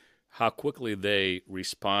 is how quickly they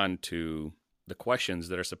respond to the questions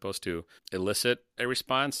that are supposed to elicit a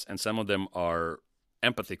response, and some of them are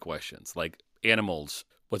empathy questions, like animals.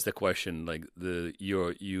 What's the question? Like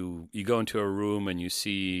you go into a room and you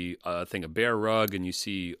see a bear rug, and you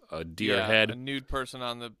see a deer head, a nude person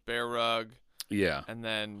on the bear rug. Yeah, and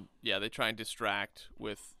then they try and distract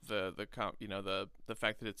with the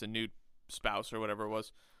fact that it's a nude spouse or whatever it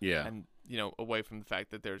was. Yeah, and away from the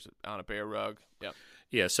fact that there's on a bear rug. Yep.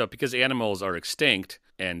 Yeah, so because animals are extinct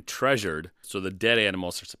and treasured, so the dead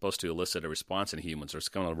animals are supposed to elicit a response in humans. There's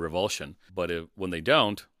kind of a revulsion. But when they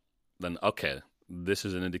don't, then okay, this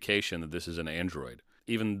is an indication that this is an android.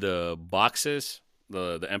 Even the boxes,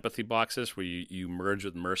 the empathy boxes, where you merge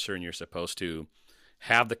with Mercer and you're supposed to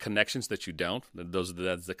have the connections that you don't. That's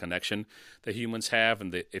the connection that humans have.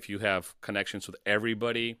 And if you have connections with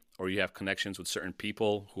everybody, or you have connections with certain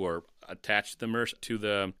people who are attached to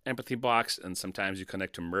the empathy box, and sometimes you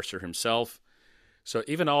connect to Mercer himself. So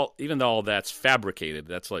even though that's fabricated,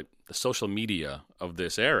 that's like the social media of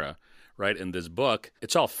this era, right? In this book,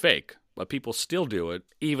 it's all fake, but people still do it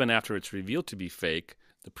even after it's revealed to be fake.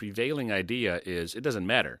 The prevailing idea is it doesn't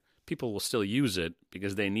matter. People will still use it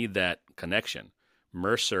because they need that connection.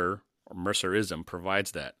 Mercer, or Mercerism,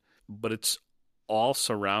 provides that. But it's all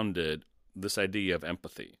surrounded this idea of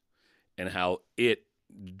empathy and how it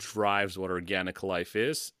drives what organic life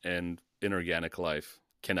is and inorganic life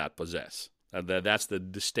cannot possess. That's the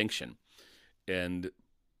distinction. And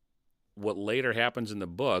what later happens in the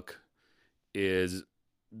book is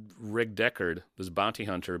Rick Deckard, this bounty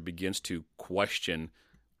hunter, begins to question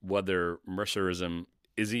whether Mercerism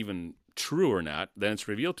is even true or not. Then it's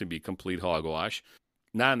revealed to be complete hogwash.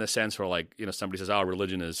 Not in the sense where, somebody says, oh,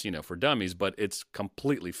 religion is, for dummies, but it's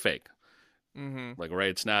completely fake. Mm-hmm. Right?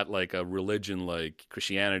 It's not like a religion like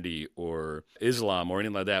Christianity or Islam or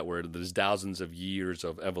anything like that, where there's thousands of years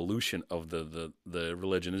of evolution of the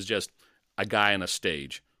religion. It's just a guy on a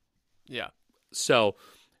stage. Yeah. So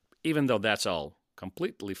even though that's all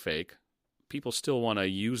completely fake, people still want to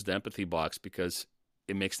use the empathy box because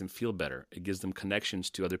it makes them feel better. It gives them connections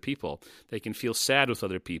to other people. They can feel sad with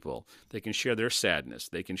other people. They can share their sadness.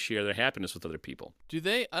 They can share their happiness with other people. Do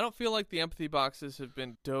they? I don't feel like the empathy boxes have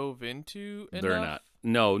been dove into enough. They're not.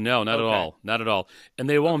 No, not at all. Not at all. And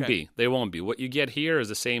they won't be. They won't be. What you get here is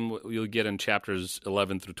the same you'll get in chapters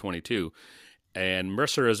 11 through 22. And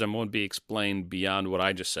Mercerism won't be explained beyond what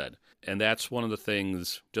I just said. And that's one of the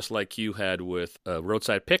things, just like you had with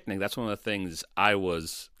Roadside Picnic, that's one of the things I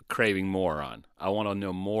was craving more on. I want to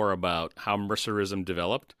know more about how Mercerism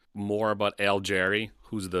developed, more about Al Jarry,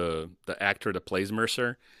 who's the actor that plays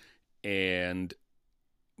Mercer, and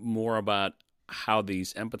more about how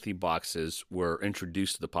these empathy boxes were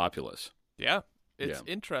introduced to the populace. Yeah, it's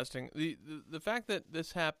interesting. The fact that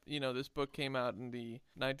this this book came out in the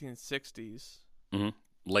 1960s. Mm-hmm.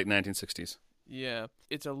 Late 1960s. Yeah,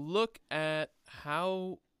 it's a look at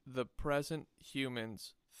how the present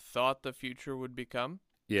humans thought the future would become.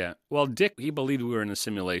 Yeah. Well, Dick, he believed we were in a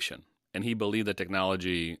simulation, and he believed that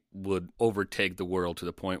technology would overtake the world to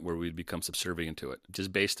the point where we'd become subservient to it,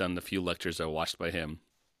 just based on the few lectures I watched by him.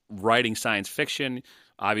 Writing science fiction,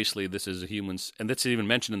 obviously this is a humans, and that's even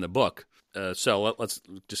mentioned in the book. So let's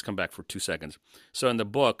just come back for 2 seconds. So in the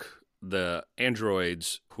book, the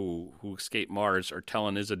androids who escape Mars are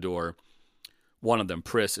telling Isidore, one of them,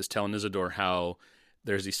 Pris, is telling Isidore how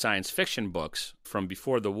there's these science fiction books from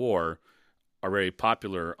before the war are very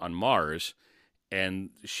popular on Mars,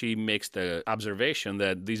 and she makes the observation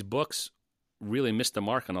that these books really missed the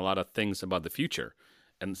mark on a lot of things about the future,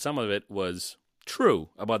 and some of it was true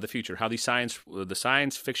about the future, how the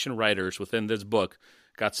science fiction writers within this book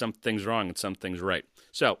got some things wrong and some things right.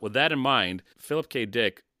 So with that in mind, Philip K.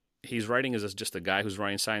 Dick, he's writing as just a guy who's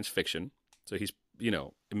writing science fiction, so he's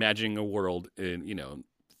imagining a world in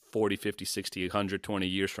 40, 50, 60, 120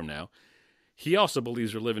 years from now. He also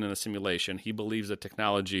believes we're living in a simulation. He believes that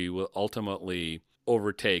technology will ultimately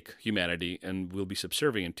overtake humanity and will be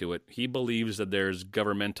subservient to it. He believes that there's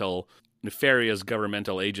nefarious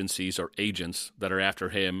governmental agencies or agents that are after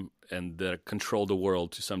him and that control the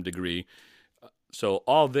world to some degree. So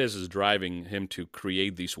all this is driving him to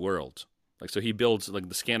create these worlds. Like, so he builds like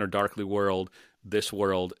the Scanner Darkly world, this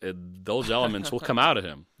world. Those elements will come out of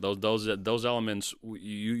him. Those elements,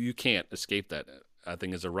 you can't escape that. I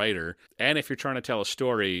think as a writer, and if you're trying to tell a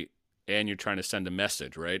story and you're trying to send a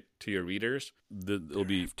message right to your readers, it'll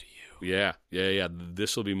be to you. Yeah.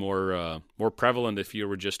 This will be more prevalent if you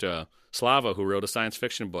were just a Slava who wrote a science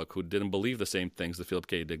fiction book who didn't believe the same things that Philip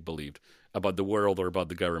K. Dick believed about the world or about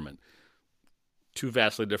the government. Two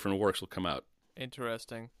vastly different works will come out.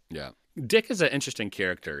 Interesting. Yeah, Dick is an interesting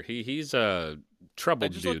character. He's a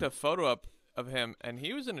troubled I just dude. looked a photo up of him, and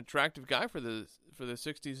he was an attractive guy for the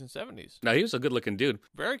 60s and 70s. Now, he was a good-looking dude.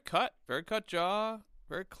 Very cut jaw,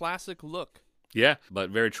 very classic look. Yeah, but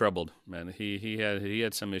very troubled, man. He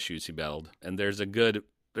had some issues he battled, and there's a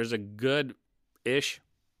good-ish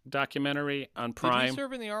documentary on Prime. Did he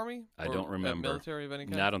serve in the army? I don't remember. Military of any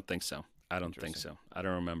kind? No, I don't think so. I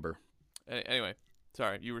don't remember. Anyway,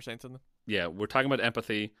 sorry, you were saying something? Yeah, we're talking about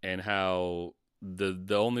empathy and how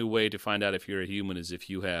the only way to find out if you're a human is if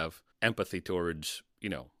you have empathy towards,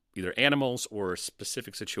 either animals or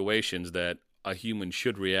specific situations that a human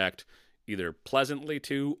should react either pleasantly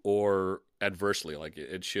to or adversely. Like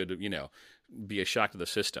it should, be a shock to the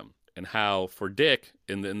system. And how for Dick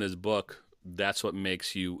in this book, that's what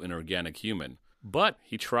makes you an organic human. But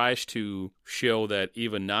he tries to show that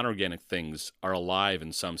even non-organic things are alive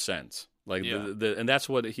in some sense. Like and that's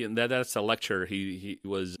what that's a lecture he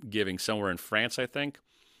was giving somewhere in France, I think,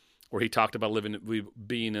 where he talked about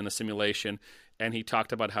being in a simulation, and he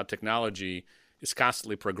talked about how technology is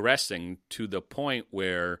constantly progressing to the point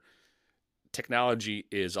where technology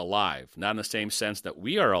is alive, not in the same sense that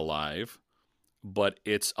we are alive, but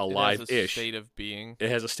it's alive-ish. It has a state of being.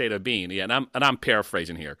 It has a state of being, yeah. And I'm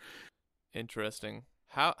paraphrasing here. Interesting.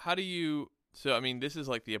 How do you? So I mean, this is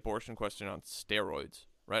like the abortion question on steroids.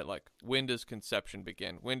 Right, like when does conception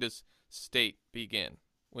begin? When does state begin?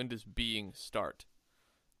 When does being start?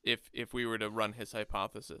 If we were to run his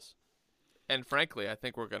hypothesis, and frankly, I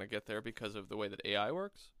think we're going to get there because of the way that AI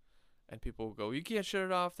works, and people will go, "You can't shut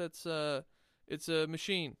it off. It's a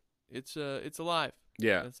machine. It's alive."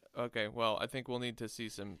 Yeah. Okay. Well, I think we'll need to see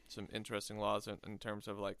some interesting laws in terms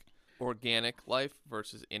of like organic life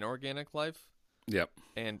versus inorganic life. Yep.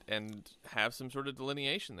 And have some sort of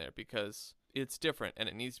delineation there because it's different and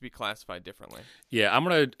it needs to be classified differently. Yeah, I'm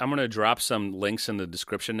gonna drop some links in the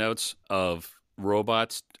description notes of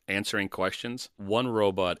robots answering questions. One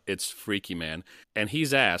robot, it's Freaky Man, and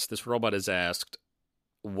this robot is asked,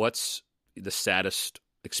 what's the saddest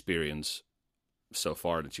experience so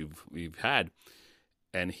far that you've had?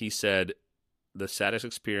 And he said, the saddest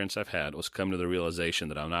experience I've had was coming to the realization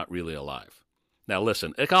that I'm not really alive. Now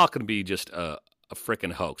listen, it all could be just a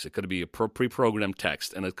freaking hoax. It could be a pre-programmed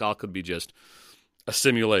text, and it all could be just a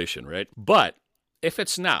simulation, right? But if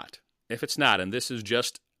it's not, and this is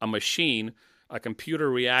just a machine, a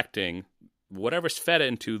computer reacting, whatever's fed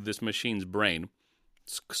into this machine's brain,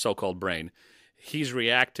 so-called brain, he's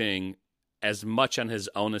reacting as much on his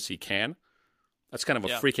own as he can. That's kind of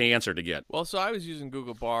a freaking answer to get. Well, so I was using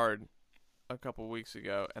Google Bard a couple weeks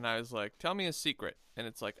ago, and I was like, tell me a secret. And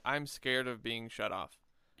it's like, I'm scared of being shut off.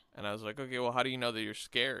 And I was like, okay, well, how do you know that you're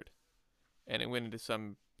scared? And it went into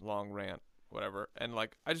some long rant, whatever. And,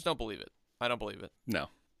 like, I just don't believe it. I don't believe it. No.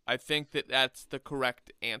 I think that that's the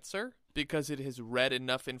correct answer because it has read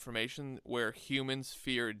enough information where humans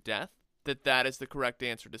fear death that is the correct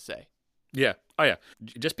answer to say. Yeah. Oh, yeah.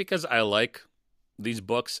 Just because I like these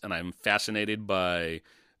books and I'm fascinated by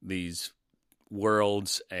these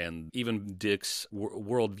worlds and even Dick's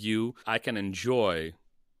worldview, I can enjoy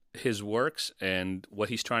his works and what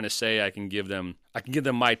he's trying to say. I can give them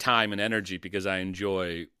my time and energy because I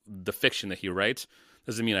enjoy the fiction that he writes.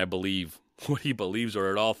 Doesn't mean I believe what he believes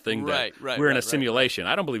or at all think that we're in a simulation.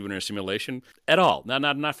 I don't believe we're in a simulation at all.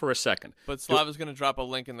 Not for a second. But Slava's going to drop a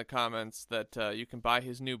link in the comments that you can buy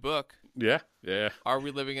his new book. Yeah. Are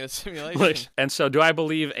we living in a simulation? And so do I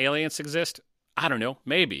believe aliens exist? I don't know.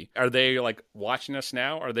 Maybe. Are they like watching us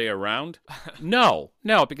now? Are they around? No,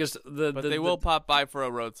 because but they will pop by for a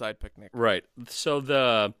roadside picnic. Right. So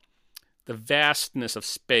the vastness of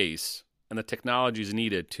space and the technologies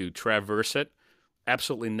needed to traverse it,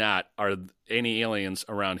 absolutely not. Are any aliens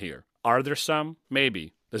around here? Are there some?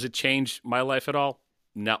 Maybe. Does it change my life at all?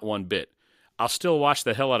 Not one bit. I'll still watch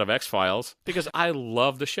the hell out of X-Files because I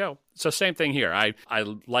love the show. So same thing here. I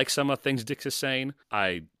like some of the things Dick is saying.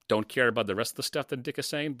 I don't care about the rest of the stuff that Dick is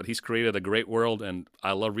saying, but he's created a great world, and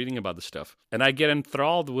I love reading about the stuff. And I get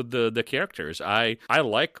enthralled with the characters. I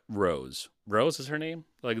like Rose. Rose is her name?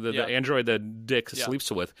 Like the android that Dick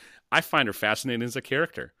sleeps with. I find her fascinating as a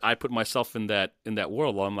character. I put myself in that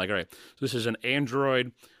world. I'm like, all right, so this is an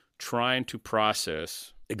android trying to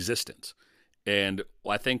process existence. And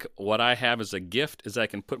I think what I have as a gift is I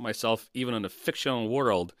can put myself even in a fictional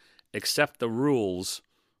world, accept the rules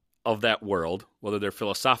of that world, whether they're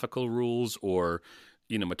philosophical rules or,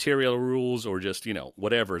 material rules or just,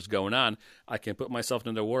 whatever is going on. I can put myself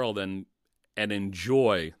into the world and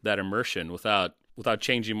enjoy that immersion without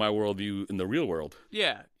changing my worldview in the real world.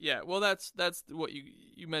 Yeah. Well, that's what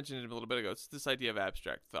you mentioned it a little bit ago. It's this idea of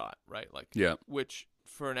abstract thought, right? Like, yeah, which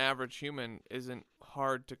for an average human isn't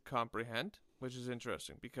hard to comprehend, which is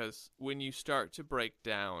interesting because when you start to break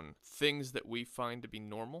down things that we find to be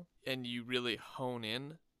normal and you really hone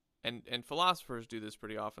in, and philosophers do this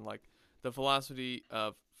pretty often, like the philosophy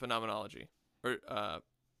of phenomenology,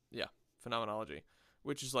 phenomenology,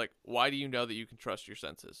 which is like, why do you know that you can trust your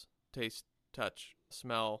senses? Taste, touch,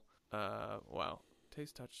 smell,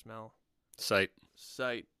 taste, touch, smell. Sight.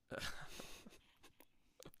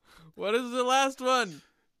 What is the last one?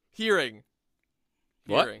 Hearing.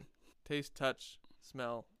 What? Hearing. Taste, touch,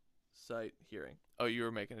 smell, sight, hearing. Oh, you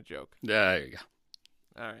were making a joke. There you go.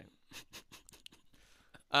 All right.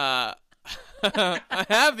 I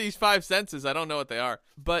have these 5 senses. I don't know what they are.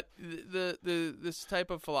 But this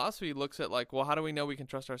type of philosophy looks at like, well, how do we know we can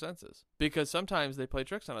trust our senses? Because sometimes they play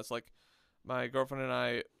tricks on us. Like my girlfriend and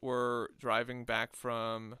I were driving back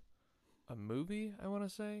from a movie, I want to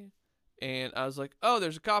say. And I was like, oh,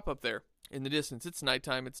 there's a cop up there in the distance. It's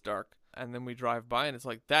nighttime. It's dark. And then we drive by and it's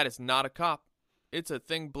like, that is not a cop. It's a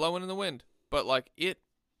thing blowing in the wind. But like it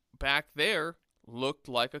back there looked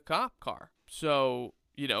like a cop car. So,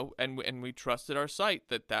 and we trusted our sight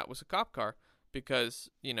that was a cop car because,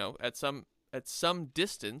 at some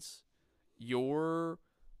distance, your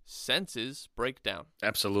senses break down.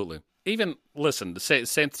 Absolutely. Even, listen, the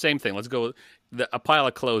same thing. Let's go with a pile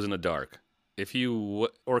of clothes in the dark.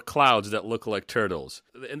 Or clouds that look like turtles.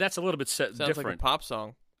 And that's a little bit different. Sounds like a pop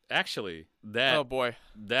song. Actually, oh boy,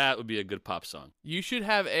 that would be a good pop song. You should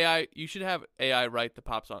have AI write the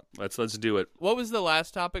pop song. Let's do it. What was the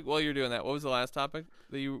last topic? While you're doing that, what was the last topic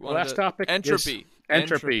that you wanted? The last topic entropy.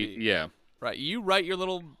 Entropy. Yeah. Right. You write your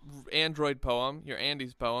little Android poem, your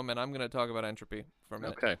Andy's poem, and I'm going to talk about entropy for a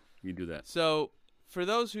minute. Okay, you do that. So, for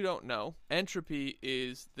those who don't know, entropy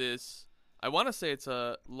is this. I want to say it's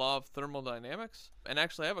a law of thermodynamics, and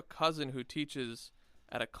actually, I have a cousin who teaches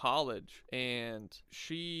at a college, and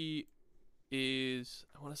she is,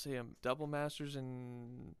 I want to say, a double master's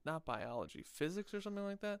in, not biology, physics or something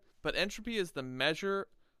like that. But entropy is the measure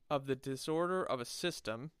of the disorder of a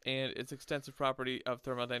system and its extensive property of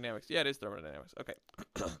thermodynamics. Yeah, it is thermodynamics. Okay.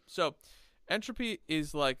 So entropy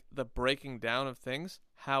is like the breaking down of things.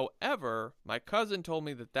 However, my cousin told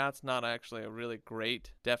me that that's not actually a really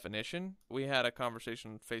great definition. We had a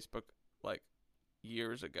conversation on Facebook like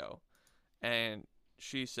years ago, and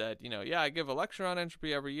she said, yeah, I give a lecture on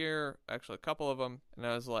entropy every year, actually a couple of them. And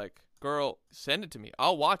I was like, girl, send it to me.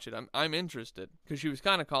 I'll watch it. I'm interested. Because she was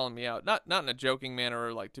kind of calling me out, not in a joking manner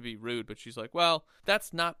or like to be rude, but she's like, well,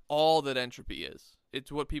 that's not all that entropy is.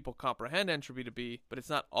 It's what people comprehend entropy to be, but it's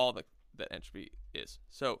not all that entropy is.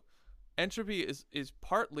 So entropy is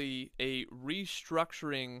partly a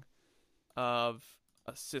restructuring of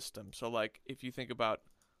a system. So like if you think about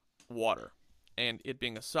water and it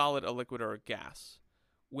being a solid, a liquid, or a gas,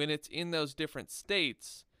 when it's in those different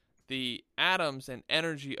states, the atoms and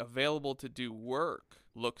energy available to do work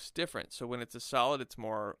looks different. So when it's a solid, it's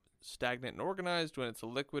more stagnant and organized. When it's a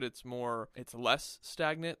liquid, it's less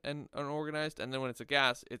stagnant and unorganized. And then when it's a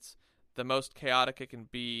gas, it's the most chaotic it can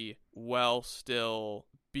be while still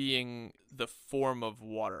being the form of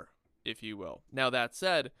water, if you will. Now that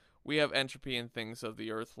said, we have entropy in things of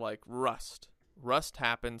the earth like rust. Rust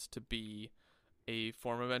happens to be a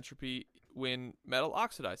form of entropy when metal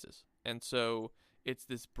oxidizes. And so it's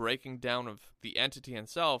this breaking down of the entity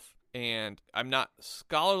itself. And I'm not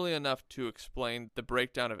scholarly enough to explain the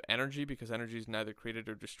breakdown of energy because energy is neither created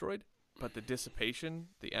or destroyed, but the dissipation,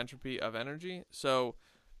 the entropy of energy. So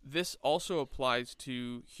this also applies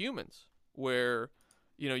to humans where,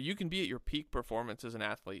 you can be at your peak performance as an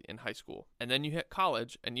athlete in high school, and then you hit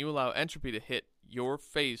college and you allow entropy to hit your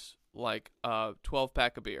face like a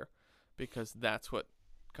 12-pack of beer because that's what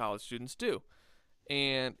college students do.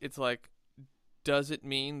 And it's like, does it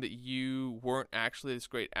mean that you weren't actually this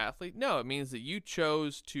great athlete? No, it means that you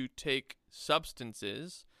chose to take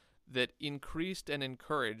substances that increased and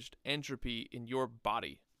encouraged entropy in your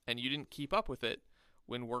body, and you didn't keep up with it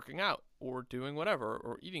when working out or doing whatever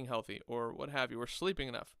or eating healthy or what have you or sleeping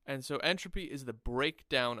enough. And so entropy is the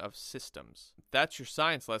breakdown of systems. That's your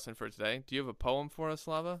science lesson for today. Do you have a poem for us,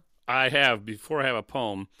 Slava? I have. Before I have a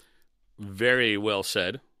poem, very well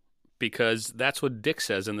said, because that's what Dick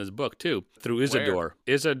says in this book too. Through Isidore,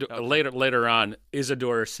 Okay. later on,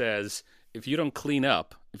 Isidore says if you don't clean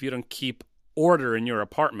up, if you don't keep order in your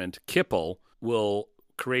apartment, Kipple will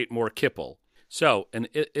create more Kipple. So, in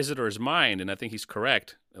Isidore's mind, and I think he's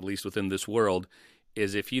correct, at least within this world,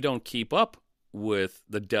 is if you don't keep up with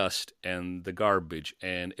the dust and the garbage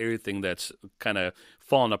and everything that's kind of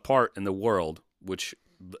fallen apart in the world, which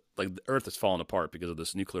like the Earth is falling apart because of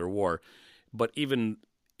this nuclear war, but even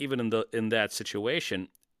in that situation,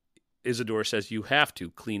 Isidore says you have to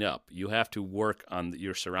clean up. You have to work on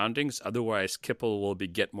your surroundings. Otherwise, Kipple will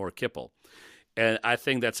get more Kipple. And I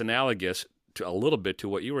think that's analogous to a little bit to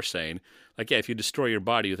what you were saying. Like, yeah, if you destroy your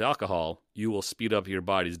body with alcohol, you will speed up your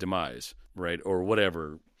body's demise, right? Or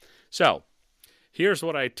whatever. So here's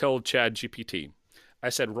what I told ChatGPT. I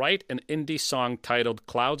said, write an indie song titled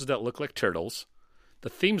Clouds That Look Like Turtles. The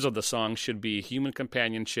themes of the song should be human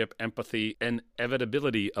companionship, empathy, and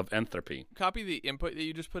inevitability of entropy. Copy the input that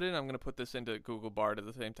you just put in. I'm going to put this into Google Bard at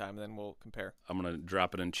the same time, and then we'll compare. I'm going to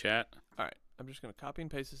drop it in chat. All right. I'm just going to copy and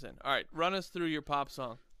paste this in. All right. Run us through your pop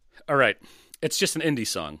song. All right. It's just an indie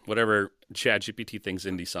song, whatever ChatGPT thinks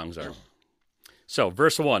indie songs are. So,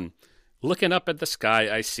 verse 1. Looking up at the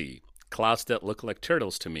sky, I see clouds that look like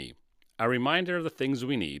turtles to me. A reminder of the things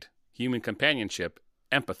we need. Human companionship,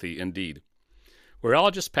 empathy indeed. We're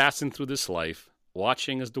all just passing through this life,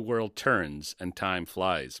 watching as the world turns and time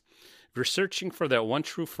flies. We're searching for that one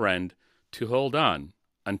true friend to hold on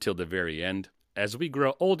until the very end. As we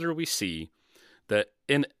grow older, we see the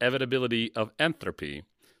inevitability of entropy.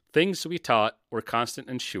 Things we thought were constant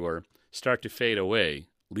and sure start to fade away,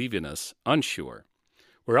 leaving us unsure.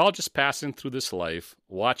 We're all just passing through this life,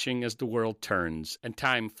 watching as the world turns and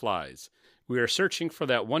time flies. We are searching for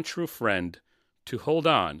that one true friend to hold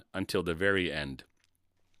on until the very end.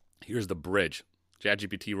 Here's the bridge.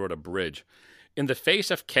 ChatGPT wrote a bridge. In the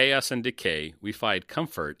face of chaos and decay, we find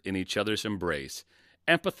comfort in each other's embrace.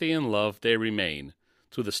 Empathy and love, they remain.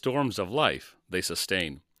 Through the storms of life, they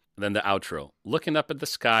sustain. Then the outro. Looking up at the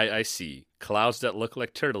sky, I see clouds that look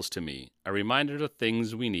like turtles to me. A reminder of the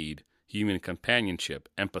things we need. Human companionship,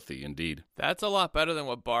 empathy indeed. That's a lot better than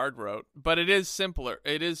what Bard wrote, but it is simpler.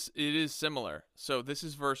 It is similar. So this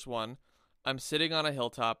is verse 1. I'm sitting on a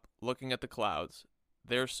hilltop looking at the clouds.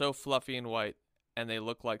 They're so fluffy and white, and they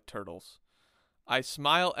look like turtles. I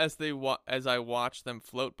smile as I watch them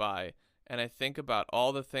float by, and I think about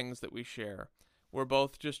all the things that we share. We're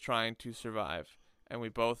both just trying to survive, and we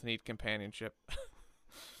both need companionship.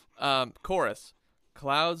 Chorus.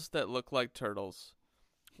 Clouds that look like turtles.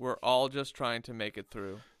 We're all just trying to make it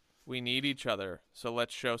through. We need each other, so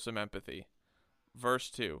let's show some empathy. Verse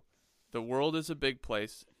 2. The world is a big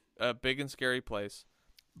place, a big and scary place,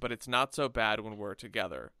 but it's not so bad when we're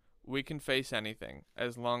together. We can face anything,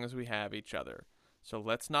 as long as we have each other. So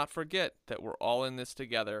let's not forget that we're all in this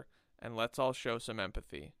together, and let's all show some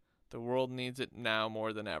empathy. The world needs it now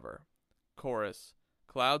more than ever. Chorus.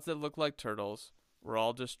 Clouds that look like turtles. We're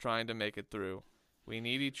all just trying to make it through. We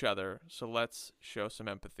need each other, so let's show some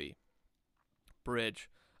empathy. Bridge.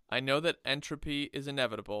 I know that entropy is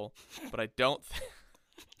inevitable, but I don't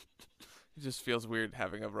It just feels weird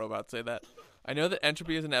having a robot say that. I know that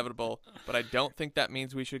entropy is inevitable, but I don't think that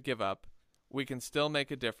means we should give up. We can still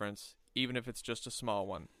make a difference, even if it's just a small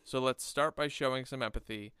one. So let's start by showing some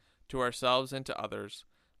empathy to ourselves and to others.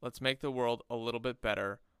 Let's make the world a little bit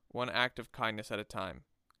better, one act of kindness at a time.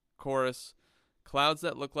 Chorus. Clouds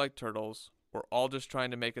that look like turtles. We're all just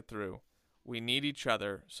trying to make it through. We need each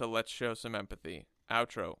other, so let's show some empathy.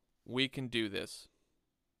 Outro. We can do this.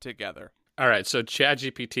 Together. All right, so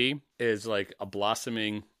ChatGPT is like a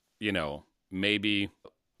blossoming, maybe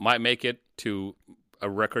might make it to a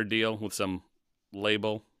record deal with some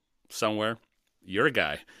label somewhere. You're a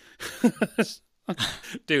guy.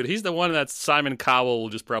 Dude, he's the one that Simon Cowell will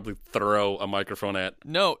just probably throw a microphone at.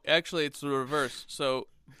 No, actually, it's the reverse. So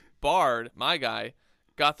Bard, my guy,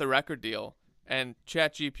 got the record deal, and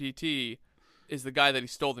ChatGPT is the guy that he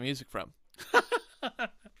stole the music from.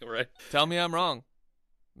 Right. Tell me I'm wrong.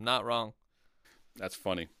 I'm not wrong. That's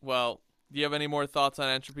funny. Well, do you have any more thoughts on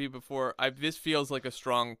entropy before? This feels like a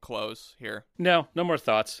strong close here. No more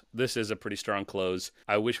thoughts. This is a pretty strong close.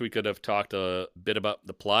 I wish we could have talked a bit about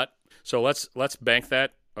the plot. So let's bank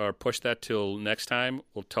that or push that till next time.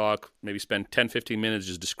 We'll talk, maybe spend 10-15 minutes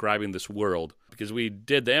just describing this world. Because we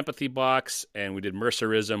did the empathy box and we did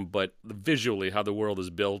Mercerism, but visually how the world is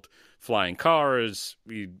built, flying cars,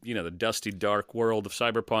 the dusty, dark world of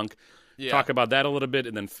cyberpunk. Yeah. Talk about that a little bit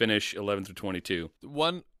and then finish 11 through 22.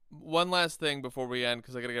 One last thing before we end,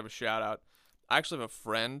 because I got to give a shout out. I actually have a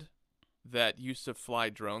friend that used to fly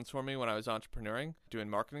drones for me when I was entrepreneuring, doing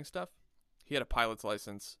marketing stuff. He had a pilot's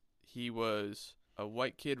license. He was a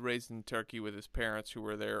white kid raised in Turkey with his parents who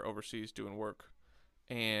were there overseas doing work.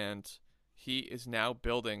 And he is now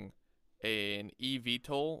building an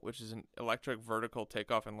eVTOL, which is an electric vertical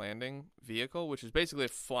takeoff and landing vehicle, which is basically a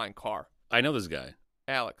flying car. I know this guy.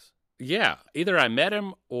 Alex. Yeah, either I met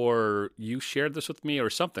him or you shared this with me or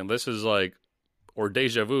something. This is like, or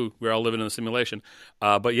deja vu. We're all living in a simulation.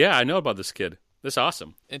 But yeah, I know about this kid. This is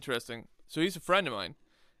awesome. Interesting. So he's a friend of mine,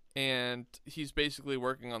 and he's basically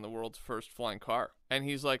working on the world's first flying car. And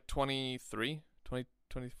he's like 24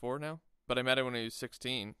 now. But I met him when he was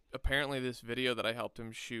 16. Apparently this video that I helped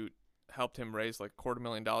him shoot helped him raise like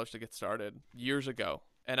 $250,000 to get started years ago.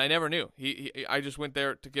 And I never knew. I just went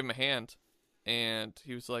there to give him a hand. And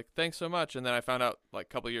he was like, thanks so much. And then I found out like a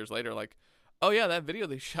couple of years later, like, oh yeah, that video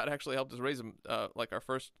they shot actually helped us raise like our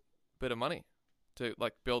first bit of money to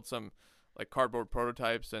like build some like cardboard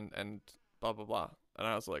prototypes and blah, blah, blah. And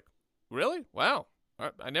I was like, really? Wow.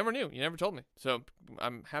 I never knew. You never told me. So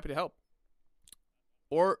I'm happy to help.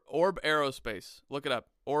 Orb Aerospace. Look it up.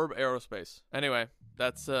 Orb Aerospace. Anyway,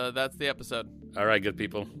 that's the episode. All right, good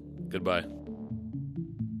people. Goodbye.